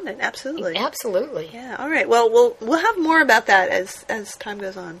correspondent. Absolutely. Absolutely. Yeah. All right. Well, we'll have more about that as time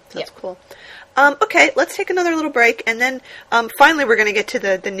goes on. That's cool. Okay, let's take another little break, and then finally we're going to get to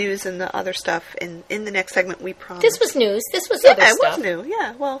the news and the other stuff in the next segment. We promise. This was news. This was other stuff. Yeah, it was new.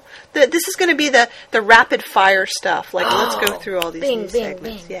 Yeah. Well, this is going to be the rapid fire stuff. Let's go through all these news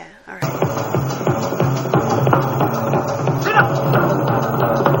segments. Bing. Yeah. All right.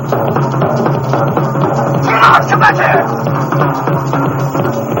 Come back here!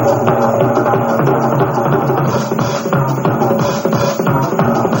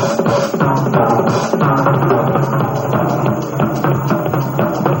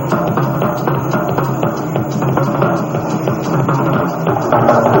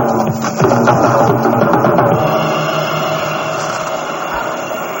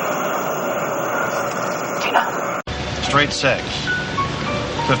 Straight sex.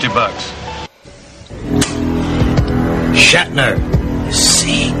 $50. Shatner.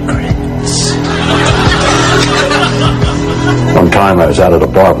 Secrets. One time I was out at a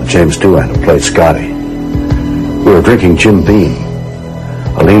bar with James Doohan, who played Scotty. We were drinking Jim Beam.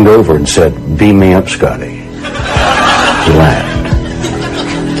 I leaned over and said, "Beam me up, Scotty." He laughed.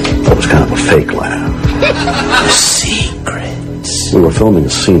 That was kind of a fake laugh. Secrets. We were filming a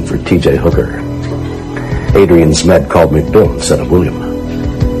scene for T.J. Hooker. Adrian Zmed called me Bill instead of William.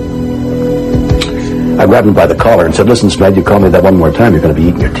 I grabbed him by the collar and said, "Listen, Zmed, you call me that one more time, you're going to be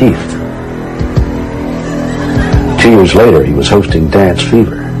eating your teeth." 2 years later, he was hosting Dance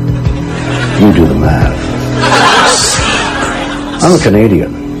Fever. You do the math. I'm a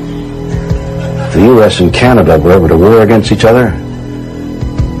Canadian. If the U.S. and Canada were ever to war against each other,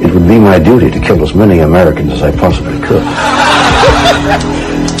 it would be my duty to kill as many Americans as I possibly could.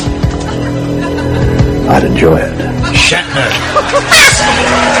 I'd enjoy it.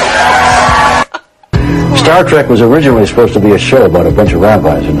 Star Trek was originally supposed to be a show about a bunch of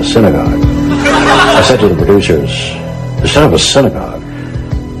rabbis in a synagogue. I said to the producers, instead of a synagogue,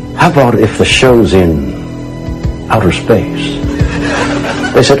 how about if the show's in outer space?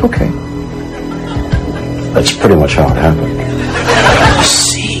 They said, okay. That's pretty much how it happened.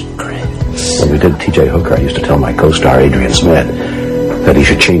 Secret. we did T.J. Hooker, I used to tell my co-star Adrian Smith that he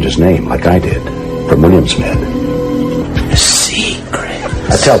should change his name, like I did, from William Smith. Secret.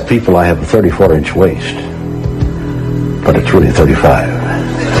 I tell people I have a 34-inch waist, but it's really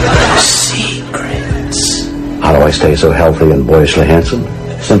 35. Secrets. How do I stay so healthy and boyishly handsome?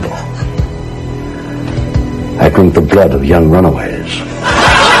 Simple. I drink the blood of young runaways.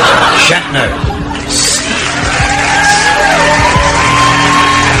 Shatner.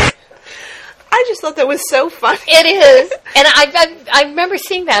 I just thought that was so funny. It is. And I remember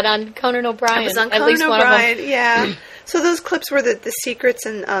seeing that on Conan O'Brien. It was on at Conan least one O'Brien, of them. yeah. So those clips were the secrets,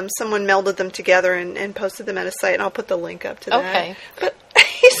 and someone melded them together and posted them at a site, and I'll put the link up to that. Okay. But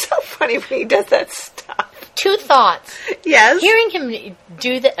he's so funny when he does that stuff. 2 thoughts. Yes. Hearing him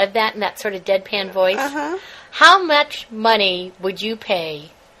do that in that sort of deadpan voice, Uh-huh. how much money would you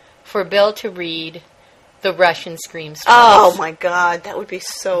pay for Bill to read the Russian Scream stories? Oh, my God. That would be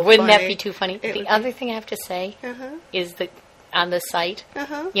so Wouldn't funny. that be too funny? It The would other thing I have to say Uh-huh. is that on the site,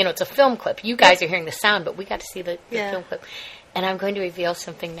 Uh-huh. it's a film clip. You guys are hearing the sound, but we got to see the Yeah. film clip. And I'm going to reveal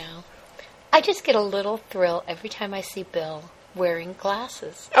something now. I just get a little thrill every time I see Bill wearing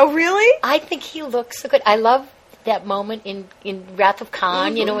glasses. Oh, really? I think he looks so good. I love that moment in Wrath of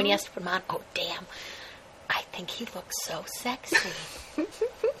Khan, when he has to put him on. Oh, damn. I think he looks so sexy.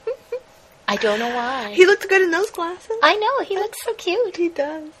 I don't know why. He looked good in those glasses. I know. He looks so cute. He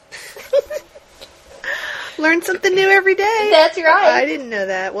does. Learn something new every day. That's right. I didn't know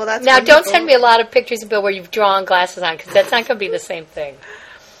that. Well, that's Now, wonderful. don't send me a lot of pictures of Bill where you've drawn glasses on, because that's not going to be the same thing.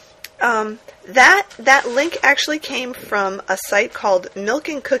 That link actually came from a site called Milk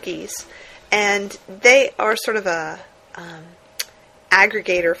and Cookies, and they are sort of a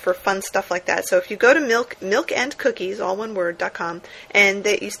aggregator for fun stuff like that. So if you go to Milk and Cookies, all one word.com, and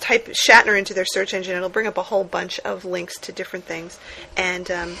you type Shatner into their search engine, it'll bring up a whole bunch of links to different things.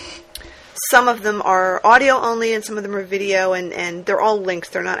 And some of them are audio only, and some of them are video, and they're all links.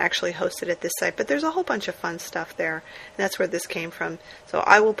 They're not actually hosted at this site, but there's a whole bunch of fun stuff there, and that's where this came from. So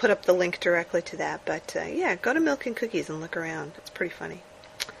I will put up the link directly to that. But yeah, go to Milk and Cookies and look around. It's pretty funny.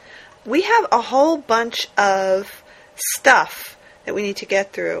 We have a whole bunch of stuff that we need to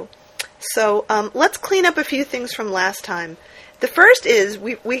get through. So let's clean up a few things from last time. The first is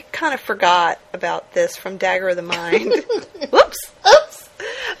we kind of forgot about this from Dagger of the Mind. Whoops. Oops.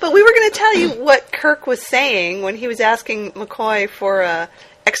 But we were going to tell you what Kirk was saying when he was asking McCoy for an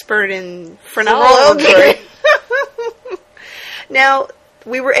expert in phrenology. Now,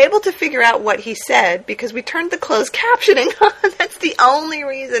 we were able to figure out what he said because we turned the closed captioning on. That's the only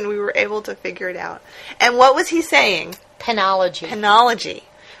reason we were able to figure it out. And what was he saying? Penology. Penology.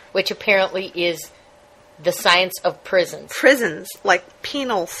 Which apparently is the science of prisons. Prisons, like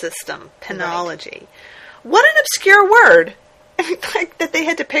penal system. Penology. Right. What an obscure word. Like that they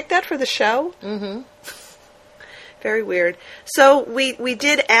had to pick that for the show? Mm-hmm. Very weird. So we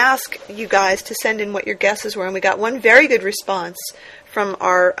did ask you guys to send in what your guesses were, and we got one very good response from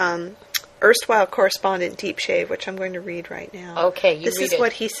our erstwhile correspondent, Deep Shave, which I'm going to read right now. Okay, you read it. This is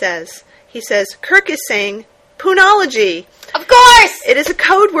what he says. He says, Kirk is saying poonology. Of course! It is a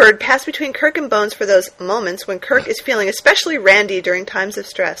code word passed between Kirk and Bones for those moments when Kirk is feeling especially randy during times of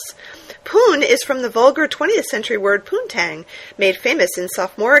stress. Poon is from the vulgar 20th century word poontang, made famous in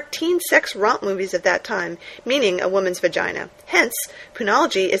sophomoric teen sex romp movies of that time, meaning a woman's vagina. Hence,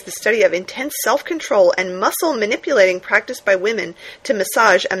 poonology is the study of intense self-control and muscle manipulating practiced by women to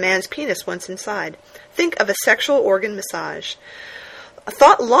massage a man's penis once inside. Think of a sexual organ massage. A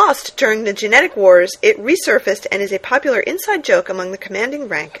thought lost during the genetic wars, it resurfaced and is a popular inside joke among the commanding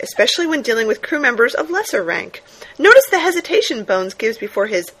rank, especially when dealing with crew members of lesser rank. Notice the hesitation Bones gives before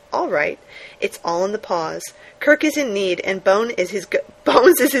his, all right. It's all in the pause. Kirk is in need, and Bones is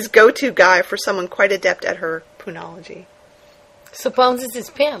his go-to guy for someone quite adept at her poonology. So Bones is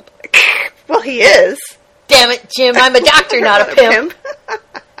his pimp. Well, he is. Damn it, Jim, I'm a doctor, not a pimp.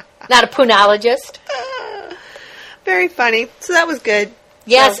 Not a poonologist. Very funny. So that was good.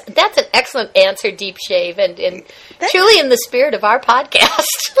 Yes, that's an excellent answer, Deep Shave, and truly in the spirit of our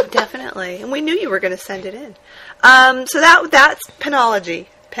podcast. Definitely. And we knew you were going to send it in. So that's penology.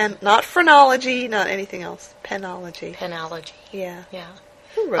 Not phrenology, not anything else. Penology. Penology. Yeah. Yeah.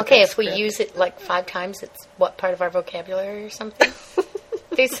 Okay, if we use it like 5 times, it's what, part of our vocabulary or something?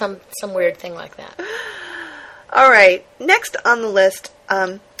 There's some weird thing like that. All right. Next on the list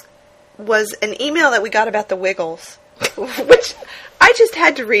was an email that we got about the Wiggles, which I just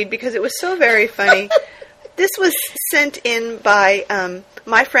had to read because it was so very funny. This was sent in by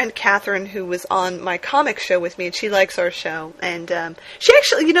my friend Catherine, who was on my comic show with me, and she likes our show. And she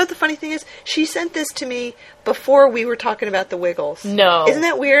actually, you know what the funny thing is? She sent this to me before we were talking about the Wiggles. No. Isn't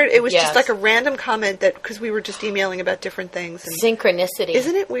that weird? It was just like a random comment that, because we were just emailing about different things. And synchronicity.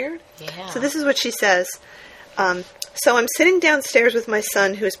 Isn't it weird? Yeah. So this is what she says. So I'm sitting downstairs with my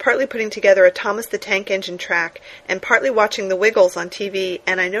son, who is partly putting together a Thomas the Tank Engine track and partly watching the Wiggles on TV,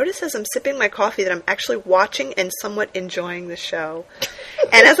 and I notice as I'm sipping my coffee that I'm actually watching and somewhat enjoying the show.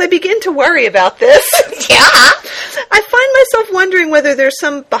 And as I begin to worry about this, I find myself wondering whether there's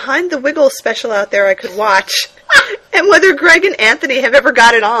some Behind the Wiggles special out there I could watch, and whether Greg and Anthony have ever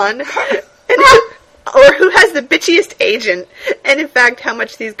got it on, or who has the bitchiest agent, and in fact how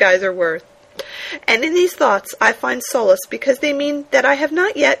much these guys are worth. And in these thoughts, I find solace because they mean that I have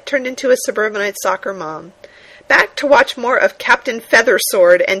not yet turned into a suburbanite soccer mom. Back to watch more of Captain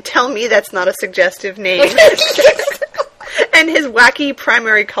Feathersword and tell me that's not a suggestive name. And his wacky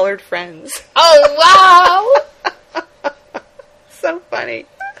primary colored friends. Oh, wow! So funny.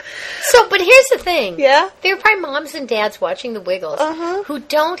 So, but here's the thing. Yeah? There are probably moms and dads watching the Wiggles who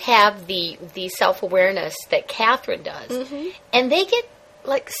don't have the self-awareness that Catherine does. Mm-hmm. And they get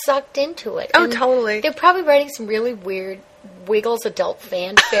sucked into it. Oh, and totally. They're probably writing some really weird Wiggles adult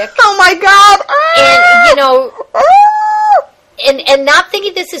fanfic. Oh my God! And and not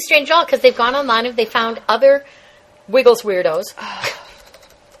thinking this is strange at all, because they've gone online and they found other Wiggles weirdos.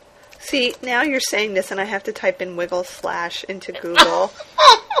 See, now you're saying this, and I have to type in Wiggles / into Google.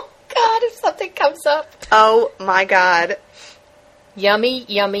 Oh God! If something comes up. Oh my God!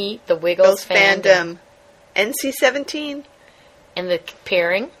 Yummy, the Wiggles fandom. NC-17. And the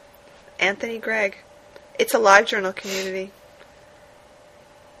pairing? Anthony Gregg. It's a LiveJournal community.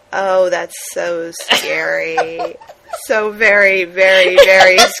 Oh, that's so scary. So very, very,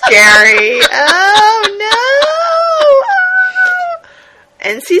 very scary. Oh, no!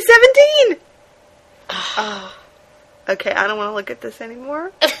 NC-17! Oh. Okay, I don't want to look at this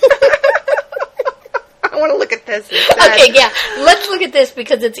anymore. I want to look at this instead. Okay, yeah. Let's look at this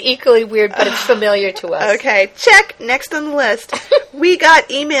because it's equally weird, but it's familiar to us. Okay, check. Next on the list. We got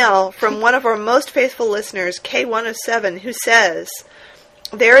email from one of our most faithful listeners, K107, who says,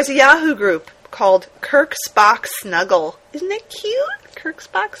 there is a Yahoo group called Kirk Spock Snuggle. Isn't that cute? Kirk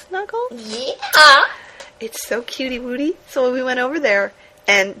Spock Snuggle? Yeah. It's so cutie-wooty. So we went over there,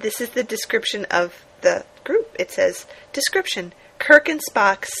 and this is the description of the group. It says, description, Kirk and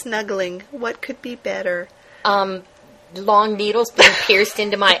Spock snuggling. What could be better? Long needles being pierced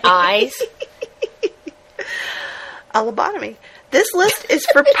into my eyes. A lobotomy. This list is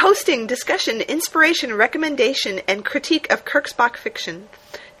for posting, discussion, inspiration, recommendation, and critique of Kirk Spock fiction.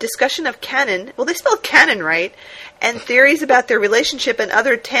 Discussion of canon. Well, they spelled canon right. And theories about their relationship and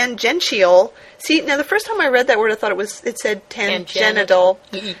other tangential. See, now the first time I read that word, I thought it said tangential.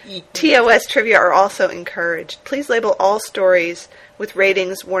 TOS trivia are also encouraged. Please label all stories with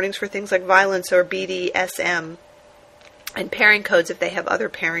ratings, warnings for things like violence or BDSM, and pairing codes if they have other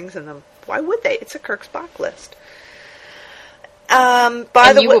pairings in them. Why would they? It's a Kirk Spock list.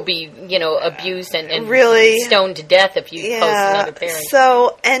 You will be, abused and really stoned to death if you post another pairing.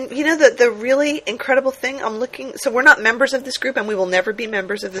 So, and the really incredible thing, so we're not members of this group, and we will never be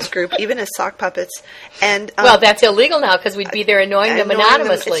members of this group, even as sock puppets. And well, that's illegal now because we'd be there annoying them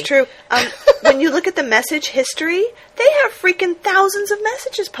anonymously. It's true. When you look at the message history, they have freaking thousands of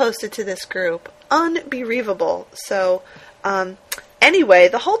messages posted to this group. Unbelievable. So, anyway,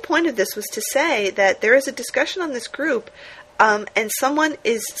 the whole point of this was to say that there is a discussion on this group. And someone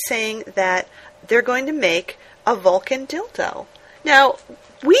is saying that they're going to make a Vulcan dildo. Now,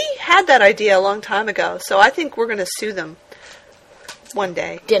 we had that idea a long time ago, so I think we're going to sue them one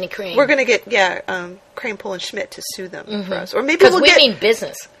day. Denny Crane. We're going to get, Crane, Pool, and Schmidt to sue them for us. Or maybe we'll get mean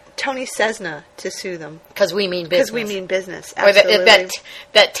business. Tony Cessna to sue them. Because we mean business. Because we mean business, absolutely. Or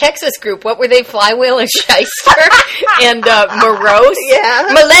that Texas group, what were they? Flywheel and Shyster? And Morose? Yeah.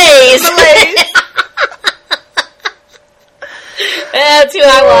 Malaise. That's who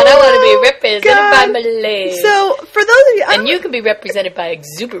I want. I want to be represented by Malaise. So, for those of you... And you can be represented by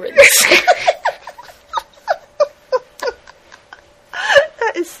exuberance.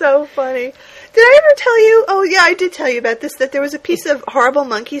 That is so funny. Did I ever tell you... Oh, yeah, I did tell you about this, that there was a piece of Horrible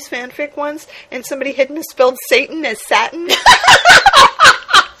Monkeys fanfic once, and somebody had misspelled Satan as Satin. And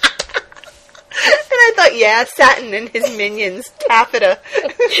I thought, yeah, Satin and his minions, Taffeta,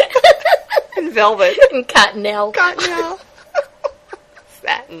 and Velvet. And Cottonelle.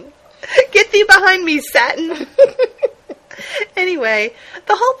 Satin. Get thee behind me, Satin. Anyway,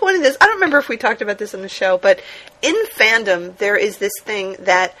 the whole point of this, I don't remember if we talked about this on the show, but in fandom, there is this thing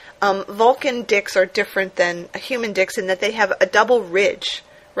that Vulcan dicks are different than human dicks in that they have a double ridge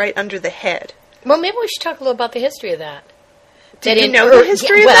right under the head. Well, maybe we should talk a little about the history of that. Do you know the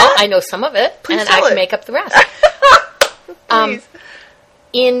history of that? Well, I know some of it, Please and tell I can it. make up the rest. Please.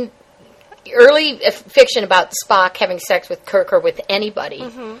 In early fiction about Spock having sex with Kirk or with anybody,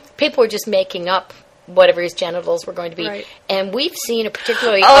 people were just making up whatever his genitals were going to be. Right. And we've seen a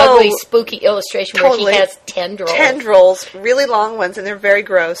particularly ugly, spooky illustration where he has tendrils. Tendrils, really long ones, and they're very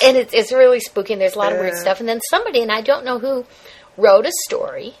gross. And it's really spooky, and there's a lot of weird stuff. And then somebody, and I don't know who, wrote a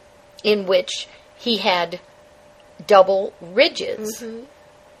story in which he had double ridges,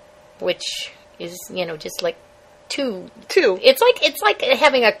 which is, just like two. It's like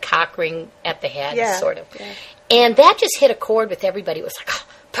having a cock ring at the head, sort of. Yeah. And that just hit a chord with everybody. It was like, oh,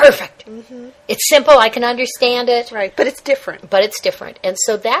 perfect. It's simple. I can understand it. Right, but it's different. And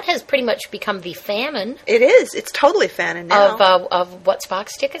so that has pretty much become the fanon. It is. It's totally fanon now. Of what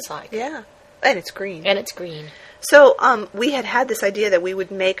Spock's dick is like. Yeah. And it's green. So we had this idea that we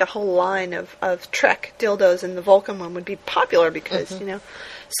would make a whole line of Trek dildos, and the Vulcan one would be popular because,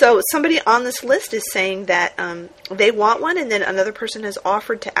 So somebody on this list is saying that they want one, and then another person has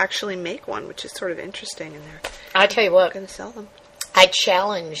offered to actually make one, which is sort of interesting. And I tell you what, going to sell them. I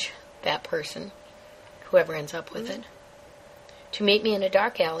challenge that person, whoever ends up with it, to meet me in a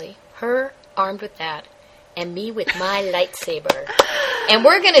dark alley, her armed with that, and me with my lightsaber. And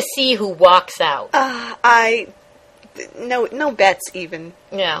we're going to see who walks out. No bets even.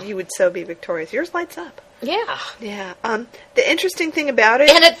 Yeah. You would so be victorious. Yours lights up. Yeah. Yeah. The interesting thing about it...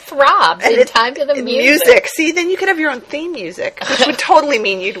 And it throbs in time to the music. See, then you could have your own theme music, which would totally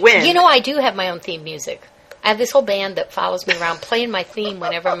mean you'd win. I do have my own theme music. I have this whole band that follows me around playing my theme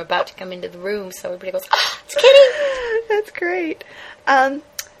whenever I'm about to come into the room, so everybody goes, oh, it's Kitty! That's great.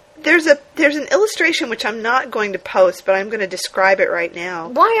 There's an illustration which I'm not going to post, but I'm going to describe it right now.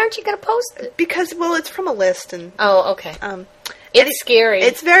 Why aren't you going to post it? Because, it's from a list. And oh, okay. It's scary.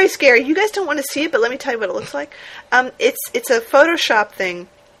 It's very scary. You guys don't want to see it, but let me tell you what it looks like. It's a Photoshop thing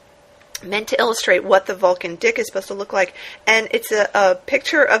meant to illustrate what the Vulcan dick is supposed to look like. And it's a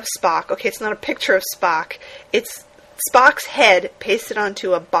picture of Spock. Okay, it's not a picture of Spock. It's Spock's head pasted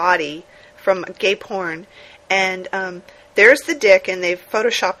onto a body from gay porn. And there's the dick, and they've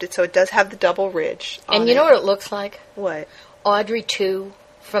Photoshopped it so it does have the double ridge. And you know what it looks like? What? Audrey 2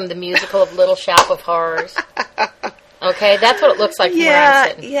 from the musical of Little Shop of Horrors. Okay, that's what it looks like from where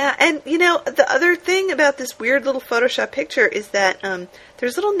I'm sitting. Yeah, and the other thing about this weird little Photoshop picture is that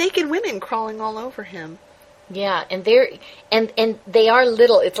there's little naked women crawling all over him. Yeah, and they are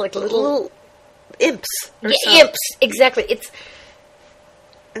little. It's like little imps. Imps, exactly.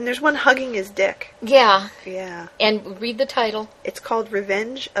 And there's one hugging his dick. Yeah. Yeah. And read the title. It's called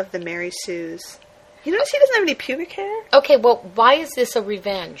Revenge of the Mary Sues. You notice he doesn't have any pubic hair? Okay, well, why is this a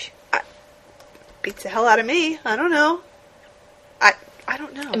revenge? Beats the hell out of me. I don't know. I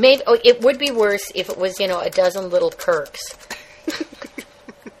don't know. Maybe it would be worse if it was, a dozen little Kirks.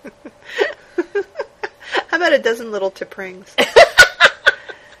 How about a dozen little T'Prings?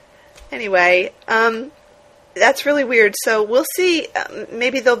 Anyway, that's really weird. So we'll see.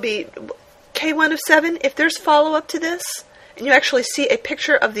 Maybe there'll be K1 of 7. If there's follow-up to this, and you actually see a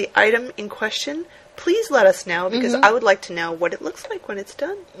picture of the item in question, please let us know, because I would like to know what it looks like when it's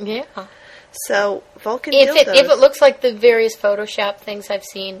done. Yeah. So, Vulcan if dildos. If it looks like the various Photoshop things I've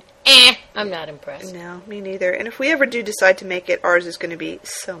seen, I'm not impressed. No, me neither. And if we ever do decide to make it, ours is going to be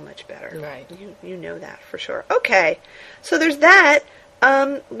so much better. Right. You know that for sure. Okay. So there's that.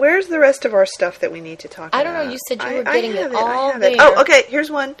 Where's the rest of our stuff that we need to talk about? I don't know. You said you were getting it all I have there. it. Oh, okay.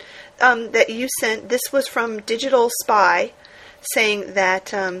 Here's one that you sent. This was from Digital Spy, saying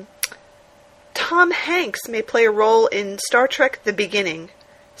that Tom Hanks may play a role in Star Trek The Beginning,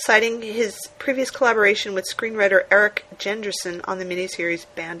 citing his previous collaboration with screenwriter Eric Jenderson on the miniseries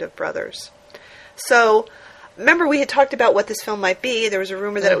Band of Brothers. So, remember we had talked about what this film might be. There was a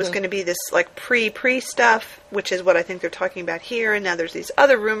rumor that it was going to be this like pre stuff, which is what I think they're talking about here. And now there's these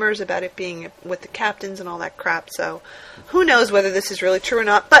other rumors about it being with the captains and all that crap. So, who knows whether this is really true or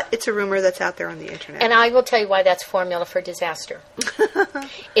not? But it's a rumor that's out there on the internet. And I will tell you why that's formula for disaster.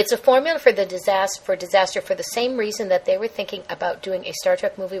 It's a formula for disaster for the same reason that they were thinking about doing a Star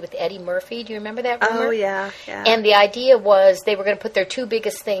Trek movie with Eddie Murphy. Do you remember that rumor? Oh yeah. And the idea was they were going to put their two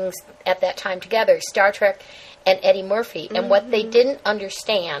biggest things at that time together: Star Trek and Eddie Murphy. And what they didn't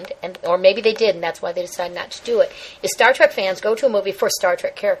understand, or maybe they did, and that's why they decided not to do it, is Star Trek fans go to a movie for Star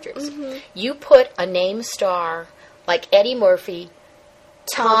Trek characters. You put a name star like Eddie Murphy,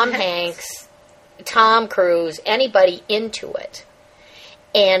 Tom Hanks, Tom Cruise, anybody into it,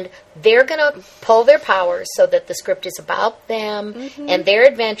 And they're going to pull their powers so that the script is about them and their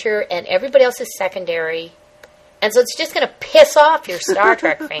adventure, and everybody else is secondary. And so it's just going to piss off your Star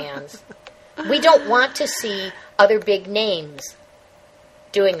Trek fans. We don't want to see other big names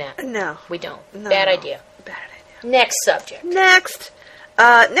doing that. No. We don't. No, Bad idea. Bad idea. Next subject. Next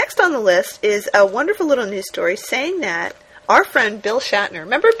on the list is a wonderful little news story saying that our friend Bill Shatner,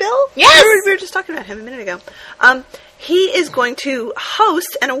 remember Bill? Yes! We were just talking about him a minute ago. He is going to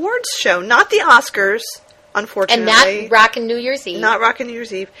host an awards show, not the Oscars, unfortunately. And not Rockin' New Year's Eve. Not Rockin' New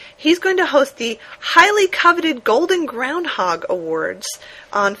Year's Eve. He's going to host the highly coveted Golden Groundhog Awards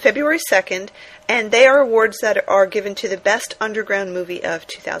on February 2nd, and they are awards that are given to the best underground movie of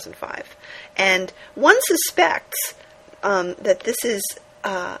 2005. And one suspects that this is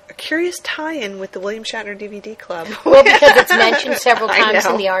a curious tie-in with the William Shatner DVD Club. Well, because it's mentioned several times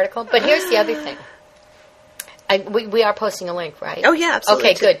know. in the article. But here's the other thing. We are posting a link, right? Oh, yeah,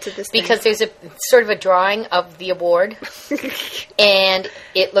 absolutely. Okay, good. To this because there's a sort of a drawing of the award, and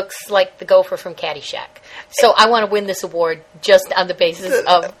it looks like the gopher from Caddyshack. So I want to win this award just on the basis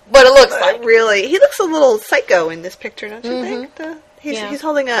of what it looks like. Really? He looks a little psycho in this picture, don't you think? He's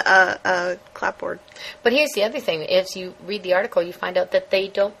holding a clapboard. But here's the other thing. As you read the article, you find out that they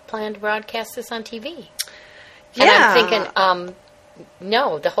don't plan to broadcast this on TV. And I'm thinking,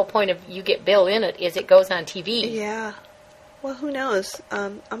 no, the whole point of you get Bill in it is it goes on TV. Yeah. Well, who knows?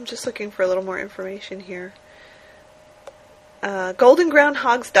 I'm just looking for a little more information here.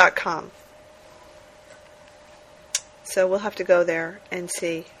 GoldenGroundhogs.com. So we'll have to go there and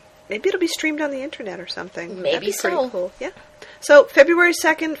see. Maybe it'll be streamed on the internet or something. Maybe That'd be pretty so. Cool. Yeah. So February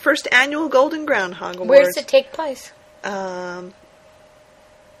 2nd, first annual Golden Groundhog Awards. Where does it take place? Punxsutawney?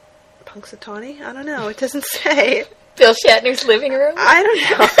 I don't know. It doesn't say. Bill Shatner's living room? I don't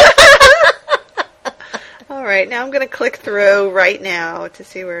know. All right, now I'm going to click through right now to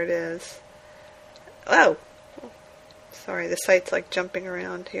see where it is. Oh. Sorry, the site's like jumping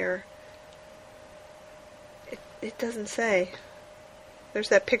around here. It doesn't say. There's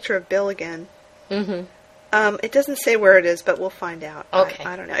that picture of Bill again. Mm-hmm. It doesn't say where it is, but we'll find out. Okay.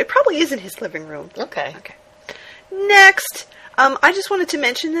 I don't know. It probably is in his living room. Okay. Next, I just wanted to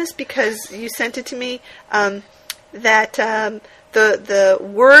mention this because you sent it to me, that the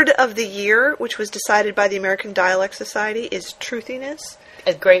word of the year, which was decided by the American Dialect Society, is truthiness.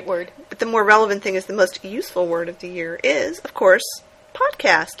 A great word. But the more relevant thing is the most useful word of the year is, of course,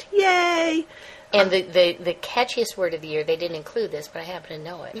 podcast. Yay! And the catchiest word of the year, they didn't include this, but I happen to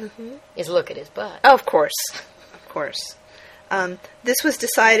know it, is look at his butt. Oh, of course. Of course. This was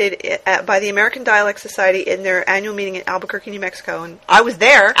decided by the American Dialect Society in their annual meeting in Albuquerque, New Mexico, and I was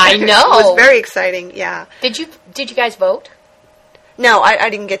there. I know. It was very exciting, yeah. Did you guys vote? No, I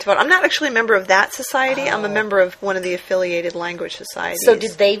didn't get to vote. I'm not actually a member of that society. I'm a member of one of the affiliated language societies. So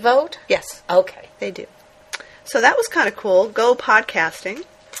did they vote? Yes. Okay. They do. So that was kind of cool. Go podcasting.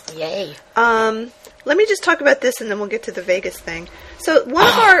 Yay. Let me just talk about this, and then we'll get to the Vegas thing. So one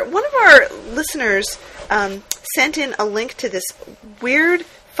of our listeners sent in a link to this weird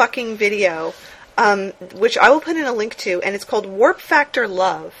fucking video, which I will put in a link to, and it's called Warp Factor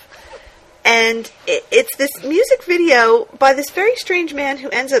Love. And it's this music video by this very strange man who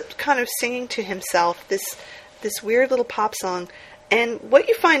ends up kind of singing to himself this weird little pop song. And what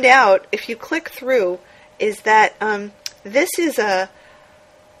you find out if you click through is that this is a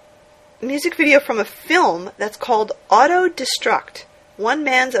music video from a film that's called Auto-Destruct, One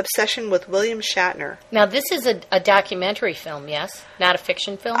Man's Obsession with William Shatner. Now, this is a documentary film, yes? Not a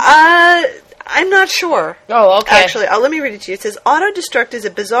fiction film? I'm not sure. Oh, okay. Actually, let me read it to you. It says, Auto-Destruct is a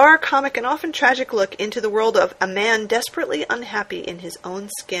bizarre, comic, and often tragic look into the world of a man desperately unhappy in his own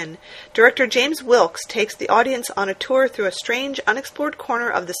skin. Director James Wilkes takes the audience on a tour through a strange, unexplored corner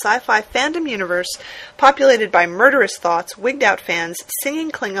of the sci-fi fandom universe populated by murderous thoughts, wigged-out fans,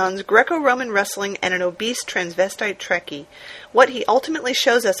 singing Klingons, Greco-Roman wrestling, and an obese transvestite Trekkie. What he ultimately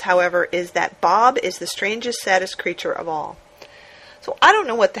shows us, however, is that Bob is the strangest, saddest creature of all. So I don't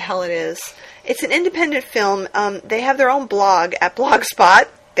know what the hell it is. It's an independent film. They have their own blog at Blogspot.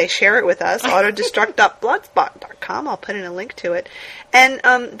 They share it with us, autodestruct.blogspot.com. I'll put in a link to it. And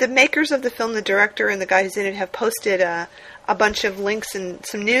the makers of the film, the director and the guy who's in it, have posted a bunch of links and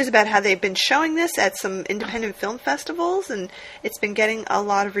some news about how they've been showing this at some independent film festivals, and it's been getting a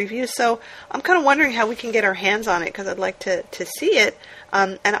lot of reviews. So I'm kind of wondering how we can get our hands on it, because I'd like to see it.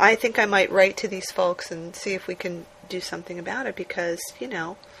 And I think I might write to these folks and see if we can do something about it, because, you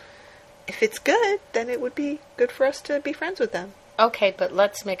know, if it's good, then it would be good for us to be friends with them. Okay, but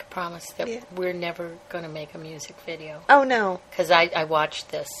let's make a promise that we're never going to make a music video. Oh, no. Because I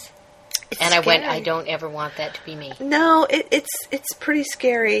watched this. And I went, I don't ever want that to be me. No, it's pretty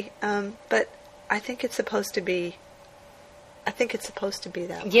scary, but I think it's supposed to be. I think it's supposed to be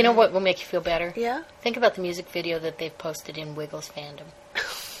that way. You know what will make you feel better? Yeah? Think about the music video that they've posted in Wiggles fandom.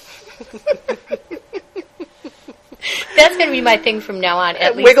 That's going to be my thing from now on.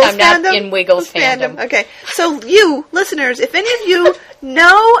 At least Wiggles I'm not fandom? in Wiggles fandom. Okay. So you, listeners, if any of you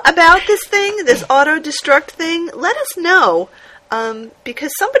know about this thing, this auto-destruct thing, let us know.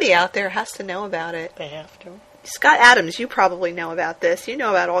 Because somebody out there has to know about it. They have to. Scott Adams, you probably know about this. You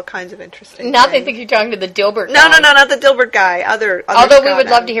know about all kinds of interesting Now things. they think you're talking to the Dilbert guy. No, not the Dilbert guy. Other Although Scott we would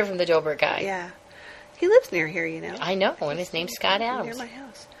love Adams. to hear from the Dilbert guy. Yeah. He lives near here, you know. I know, and his name's Scott Adams. Near my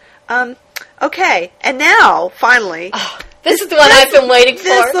house. Okay, and now, finally... This is the one I've been waiting for.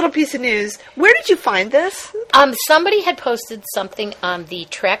 This little piece of news. Where did you find this? Somebody had posted something on the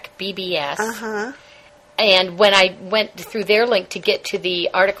Trek BBS. Uh-huh. And when I went through their link to get to the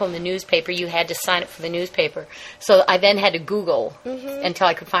article in the newspaper, you had to sign up for the newspaper. So I then had to Google until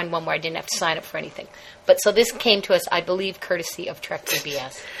I could find one where I didn't have to sign up for anything. But so this came to us, I believe, courtesy of Trek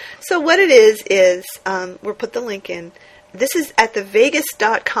BBS. So what it is we'll put the link in. This is at the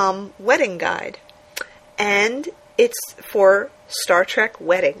Vegas.com wedding guide. And it's for Star Trek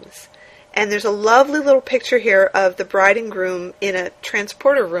weddings. And there's a lovely little picture here of the bride and groom in a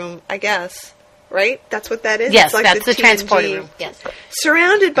transporter room, I guess. Right? That's what that is? Yes, it's like that's the TNG, transporter room. Yes.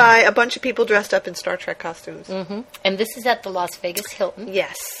 Surrounded by a bunch of people dressed up in Star Trek costumes. Mm-hmm. And this is at the Las Vegas Hilton.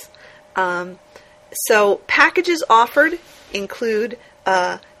 Yes. So packages offered include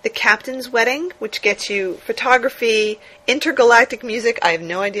the captain's wedding, which gets you photography, intergalactic music. I have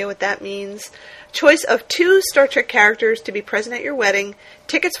no idea what that means. Choice of 2 Star Trek characters to be present at your wedding.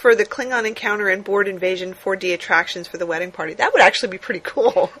 Tickets for the Klingon encounter and board invasion 4D attractions for the wedding party. That would actually be pretty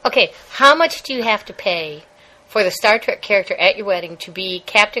cool. Okay, how much do you have to pay for the Star Trek character at your wedding to be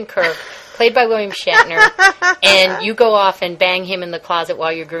Captain Kirk, played by William Shatner, and you go off and bang him in the closet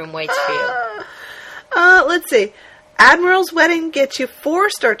while your groom waits for you? Let's see. Admiral's wedding gets you 4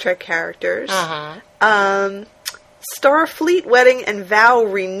 Star Trek characters. Uh-huh. Starfleet wedding and vow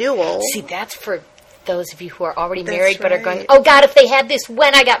renewal. See, that's for those of you who are already That's married but are right. going, oh, God, if they had this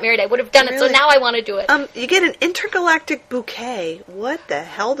when I got married, I would have done it, so Really? now I want to do it. You get an intergalactic bouquet. What the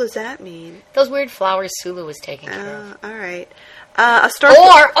hell does that mean? Those weird flowers Sulu was taking care of. All right. A Star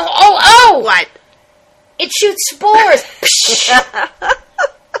Or, What? it shoots spores!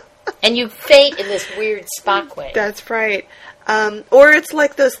 And you faint in this weird Spock way. That's right. Or it's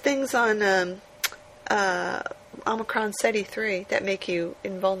like those things on Omicron Ceti 3 that make you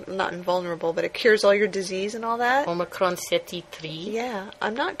not invulnerable, but it cures all your disease and all that. Omicron Ceti 3? Yeah.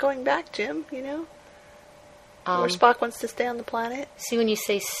 I'm not going back, Jim, you know? Where Spock wants to stay on the planet. See, when you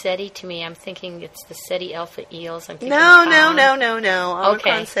say SETI to me, I'm thinking it's the SETI Alpha Eels. I'm thinking No. Omicron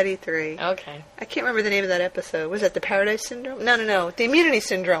Okay. Ceti 3. Okay. I can't remember the name of that episode. Was that the Paradise Syndrome? No. The Immunity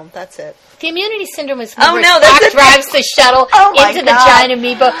Syndrome. That's it. The immunity syndrome is Oh, where no, Spock that's it. drives the shuttle Oh, my into the God. giant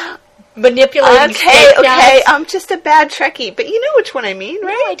amoeba, manipulating Okay. space giants. I'm just a bad Trekkie, but you know which one I mean,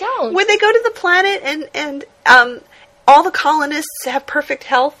 right? I don't. Where they go to the planet and all the colonists have perfect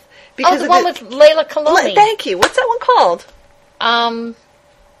health because the of one with Layla Coloni. Thank you. What's that one called?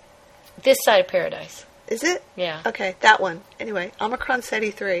 This Side of Paradise. Is it? Yeah. Okay, that one. Anyway, Omicron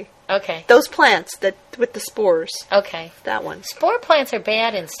Ceti 3. Okay. Those plants that with the spores. Okay. That one. Spore plants are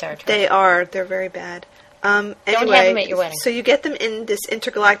bad in Star Trek. They are. They're very bad. Anyway, have them at your wedding. So you get them in this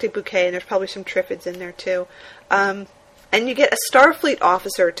intergalactic bouquet, and there's probably some Triffids in there too. And you get a Starfleet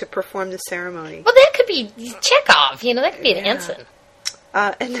officer to perform the ceremony. Well, that could be Chekhov. You know, that could be an ensign.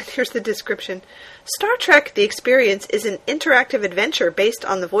 And then here's the description. Star Trek The Experience is an interactive adventure based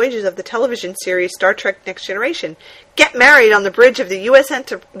on the voyages of the television series Star Trek Next Generation. Get married on the bridge of the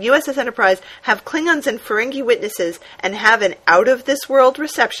USS Enterprise, have Klingons and Ferengi witnesses, and have an out-of-this-world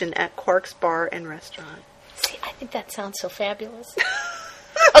reception at Quark's Bar and Restaurant. See, I think that sounds so fabulous.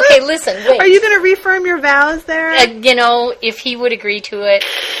 Okay, listen, wait. Are you going to reaffirm your vows there? You know, if he would agree to it.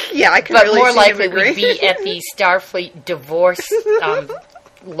 Yeah, I can But really more see likely him agree. we'd be at the Starfleet divorce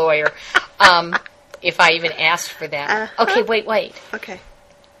lawyer if I even asked for that. Okay, wait. Okay.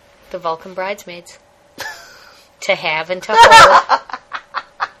 The Vulcan bridesmaids. To have and to hold.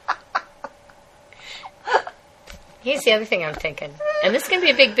 Here's the other thing I'm thinking. And this is going to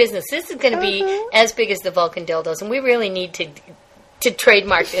be a big business. This is going to be as big as the Vulcan dildos. And we really need to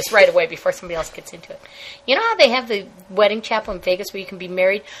trademark this right away before somebody else gets into it. You know how they have the wedding chapel in Vegas where you can be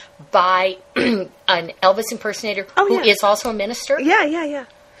married by an Elvis impersonator who is also a minister? Yeah.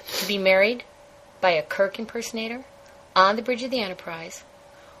 To be married by a Kirk impersonator on the bridge of the Enterprise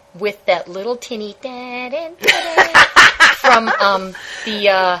with that little tinny from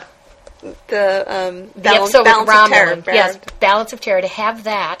the balance episode with of terror. Romulan. Yes, Balance of Terror. To have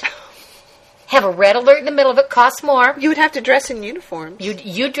that, have a red alert in the middle of it, costs more. You would have to dress in uniform.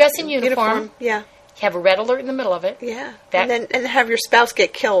 You dress in uniform. Yeah. Have a red alert in the middle of it. Yeah. That, and have your spouse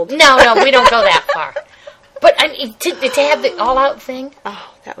get killed. No, we don't go that far. But I mean, to have the all-out thing.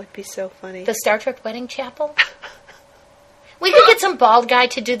 Oh, that would be so funny. The Star Trek wedding chapel. We could get some bald guy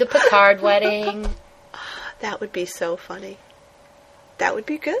to do the Picard wedding. That would be so funny. That would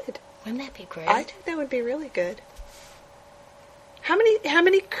be good. Wouldn't that be great? I think that would be really good. How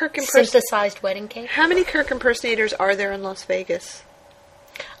many Kirk synthesized wedding cake? How many Kirk impersonators are there in Las Vegas?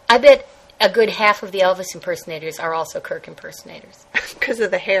 I bet a good half of the Elvis impersonators are also Kirk impersonators. Because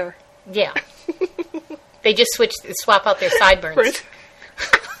of the hair. Yeah. They just swap out their sideburns.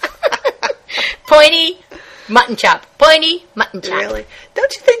 Pointy mutton chop. Pointy mutton chop. Really?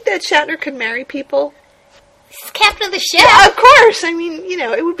 Don't you think that Shatner could marry people? He's captain of the ship. Yeah, of course. I mean,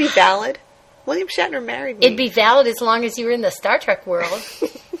 it would be valid. William Shatner married me. It'd be valid as long as you were in the Star Trek world.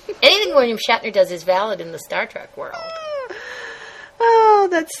 Anything William Shatner does is valid in the Star Trek world. Oh,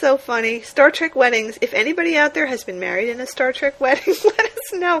 that's so funny. Star Trek weddings. If anybody out there has been married in a Star Trek wedding, let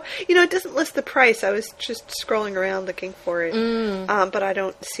us know. It doesn't list the price. I was just scrolling around looking for it. But I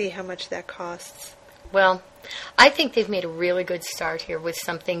don't see how much that costs. Well, I think they've made a really good start here with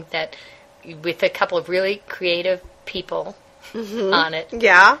something that, with a couple of really creative people on it,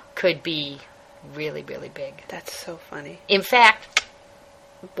 could be really, really big. That's so funny. In fact,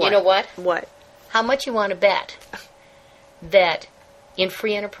 you know what? What? How much you want to bet that in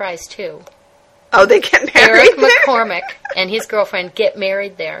Free Enterprise 2, they get married Eric there? McCormick and his girlfriend get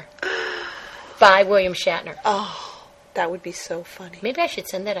married there by William Shatner. Oh, that would be so funny. Maybe I should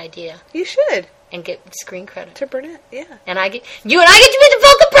send that idea. You should. And get screen credit. To Burnett, yeah. And you and I get to be the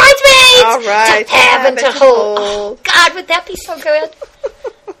Vulcan bridesmaids! All right. To have and to hold. Oh, God, would that be so good?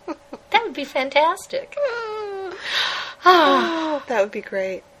 That would be fantastic. Oh, that would be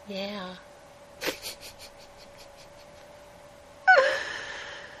great. Yeah.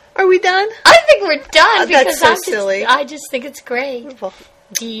 Are we done? I think we're done. That's so silly. I just think it's great. Well,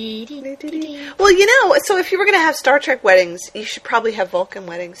 so if you were going to have Star Trek weddings, you should probably have Vulcan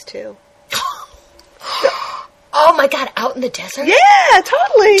weddings too. Oh my God! Out in the desert? Yeah,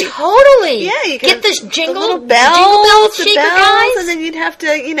 totally. Yeah, you get the jingle, the little bells, jingle bells, the shaker bells, guys, and then you'd have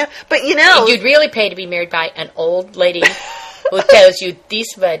to, but you'd really pay to be married by an old lady who tells you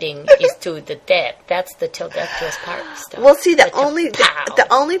this wedding is to the death. That's the till death do us part stuff. Well, see, the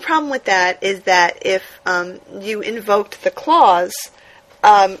only problem with that is that if you invoked the clause.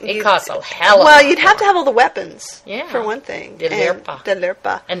 It costs a hell of a lot. Well, you'd have to have all the weapons, for one thing. The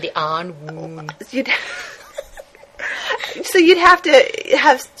Lerpa. And the on. So you'd have to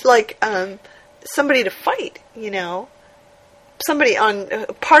have, somebody to fight, Somebody on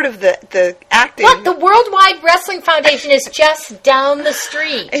part of the acting. What? The Worldwide Wrestling Foundation is just down the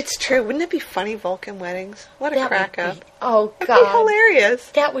street. It's true. Wouldn't it be funny, Vulcan weddings? What a crack up. Oh, God. That'd be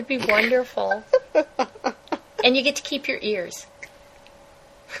hilarious. That would be wonderful. And you get to keep your ears.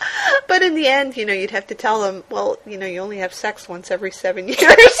 But in the end, you'd have to tell them, well, you only have sex once every 7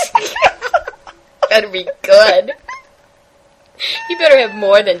 years. Better be good. You better have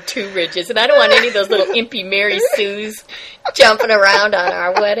more than 2 ridges, and I don't want any of those little impy Mary Sues jumping around on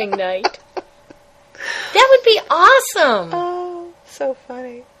our wedding night. That would be awesome. Oh, so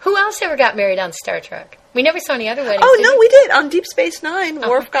funny. Who else ever got married on Star Trek? We never saw any other weddings. Oh, no, we did. On Deep Space Nine,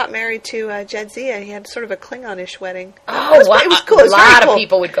 Worf got married to Jadzia. He had sort of a Klingon-ish wedding. Oh, wow. It was cool. A lot of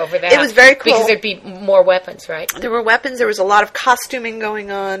people would go for that. It was very cool. Because there'd be more weapons, right? There were weapons. There was a lot of costuming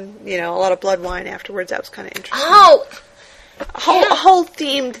going on. A lot of blood wine afterwards. That was kind of interesting. Oh! A whole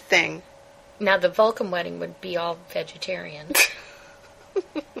themed thing. Now, the Vulcan wedding would be all vegetarian.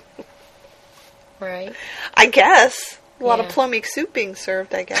 Right? I guess. A lot of plum-meat soup being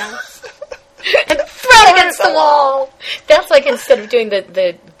served, I guess. And throw it against the wall. That's like instead of doing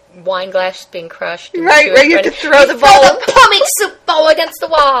the wine glass being crushed. Right, you have to throw the bowl. Throw the plum-meat soup bowl against the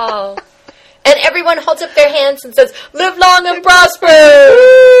wall. And everyone holds up their hands and says, "Live long and prosper."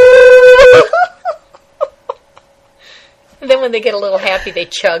 And then when they get a little happy, they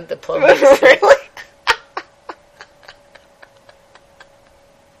chug the plum-meat soup. Really?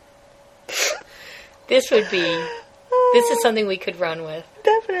 This is something we could run with.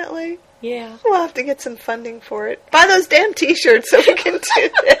 Definitely. Yeah. We'll have to get some funding for it. Buy those damn t-shirts so we can do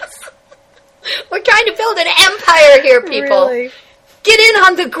this. We're trying to build an empire here, people. Really? Get in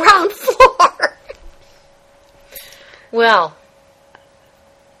on the ground floor. Well,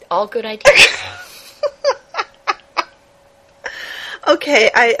 all good ideas.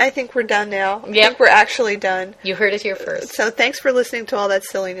 Okay, I think we're done now. I think we're actually done. You heard it here first. So thanks for listening to all that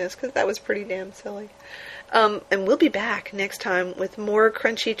silliness, because that was pretty damn silly. And we'll be back next time with more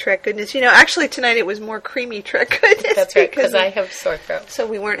crunchy Trek goodness. Actually tonight it was more creamy Trek goodness. That's right, because I have sore throat. So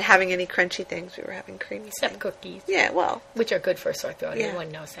we weren't having any crunchy things. We were having creamy Except cookies. Yeah, well. Which are good for a sore throat. Yeah.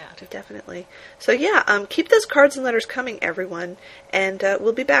 Everyone knows that. Definitely. So keep those cards and letters coming, everyone. And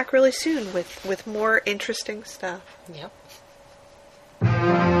we'll be back really soon with more interesting stuff. Yep.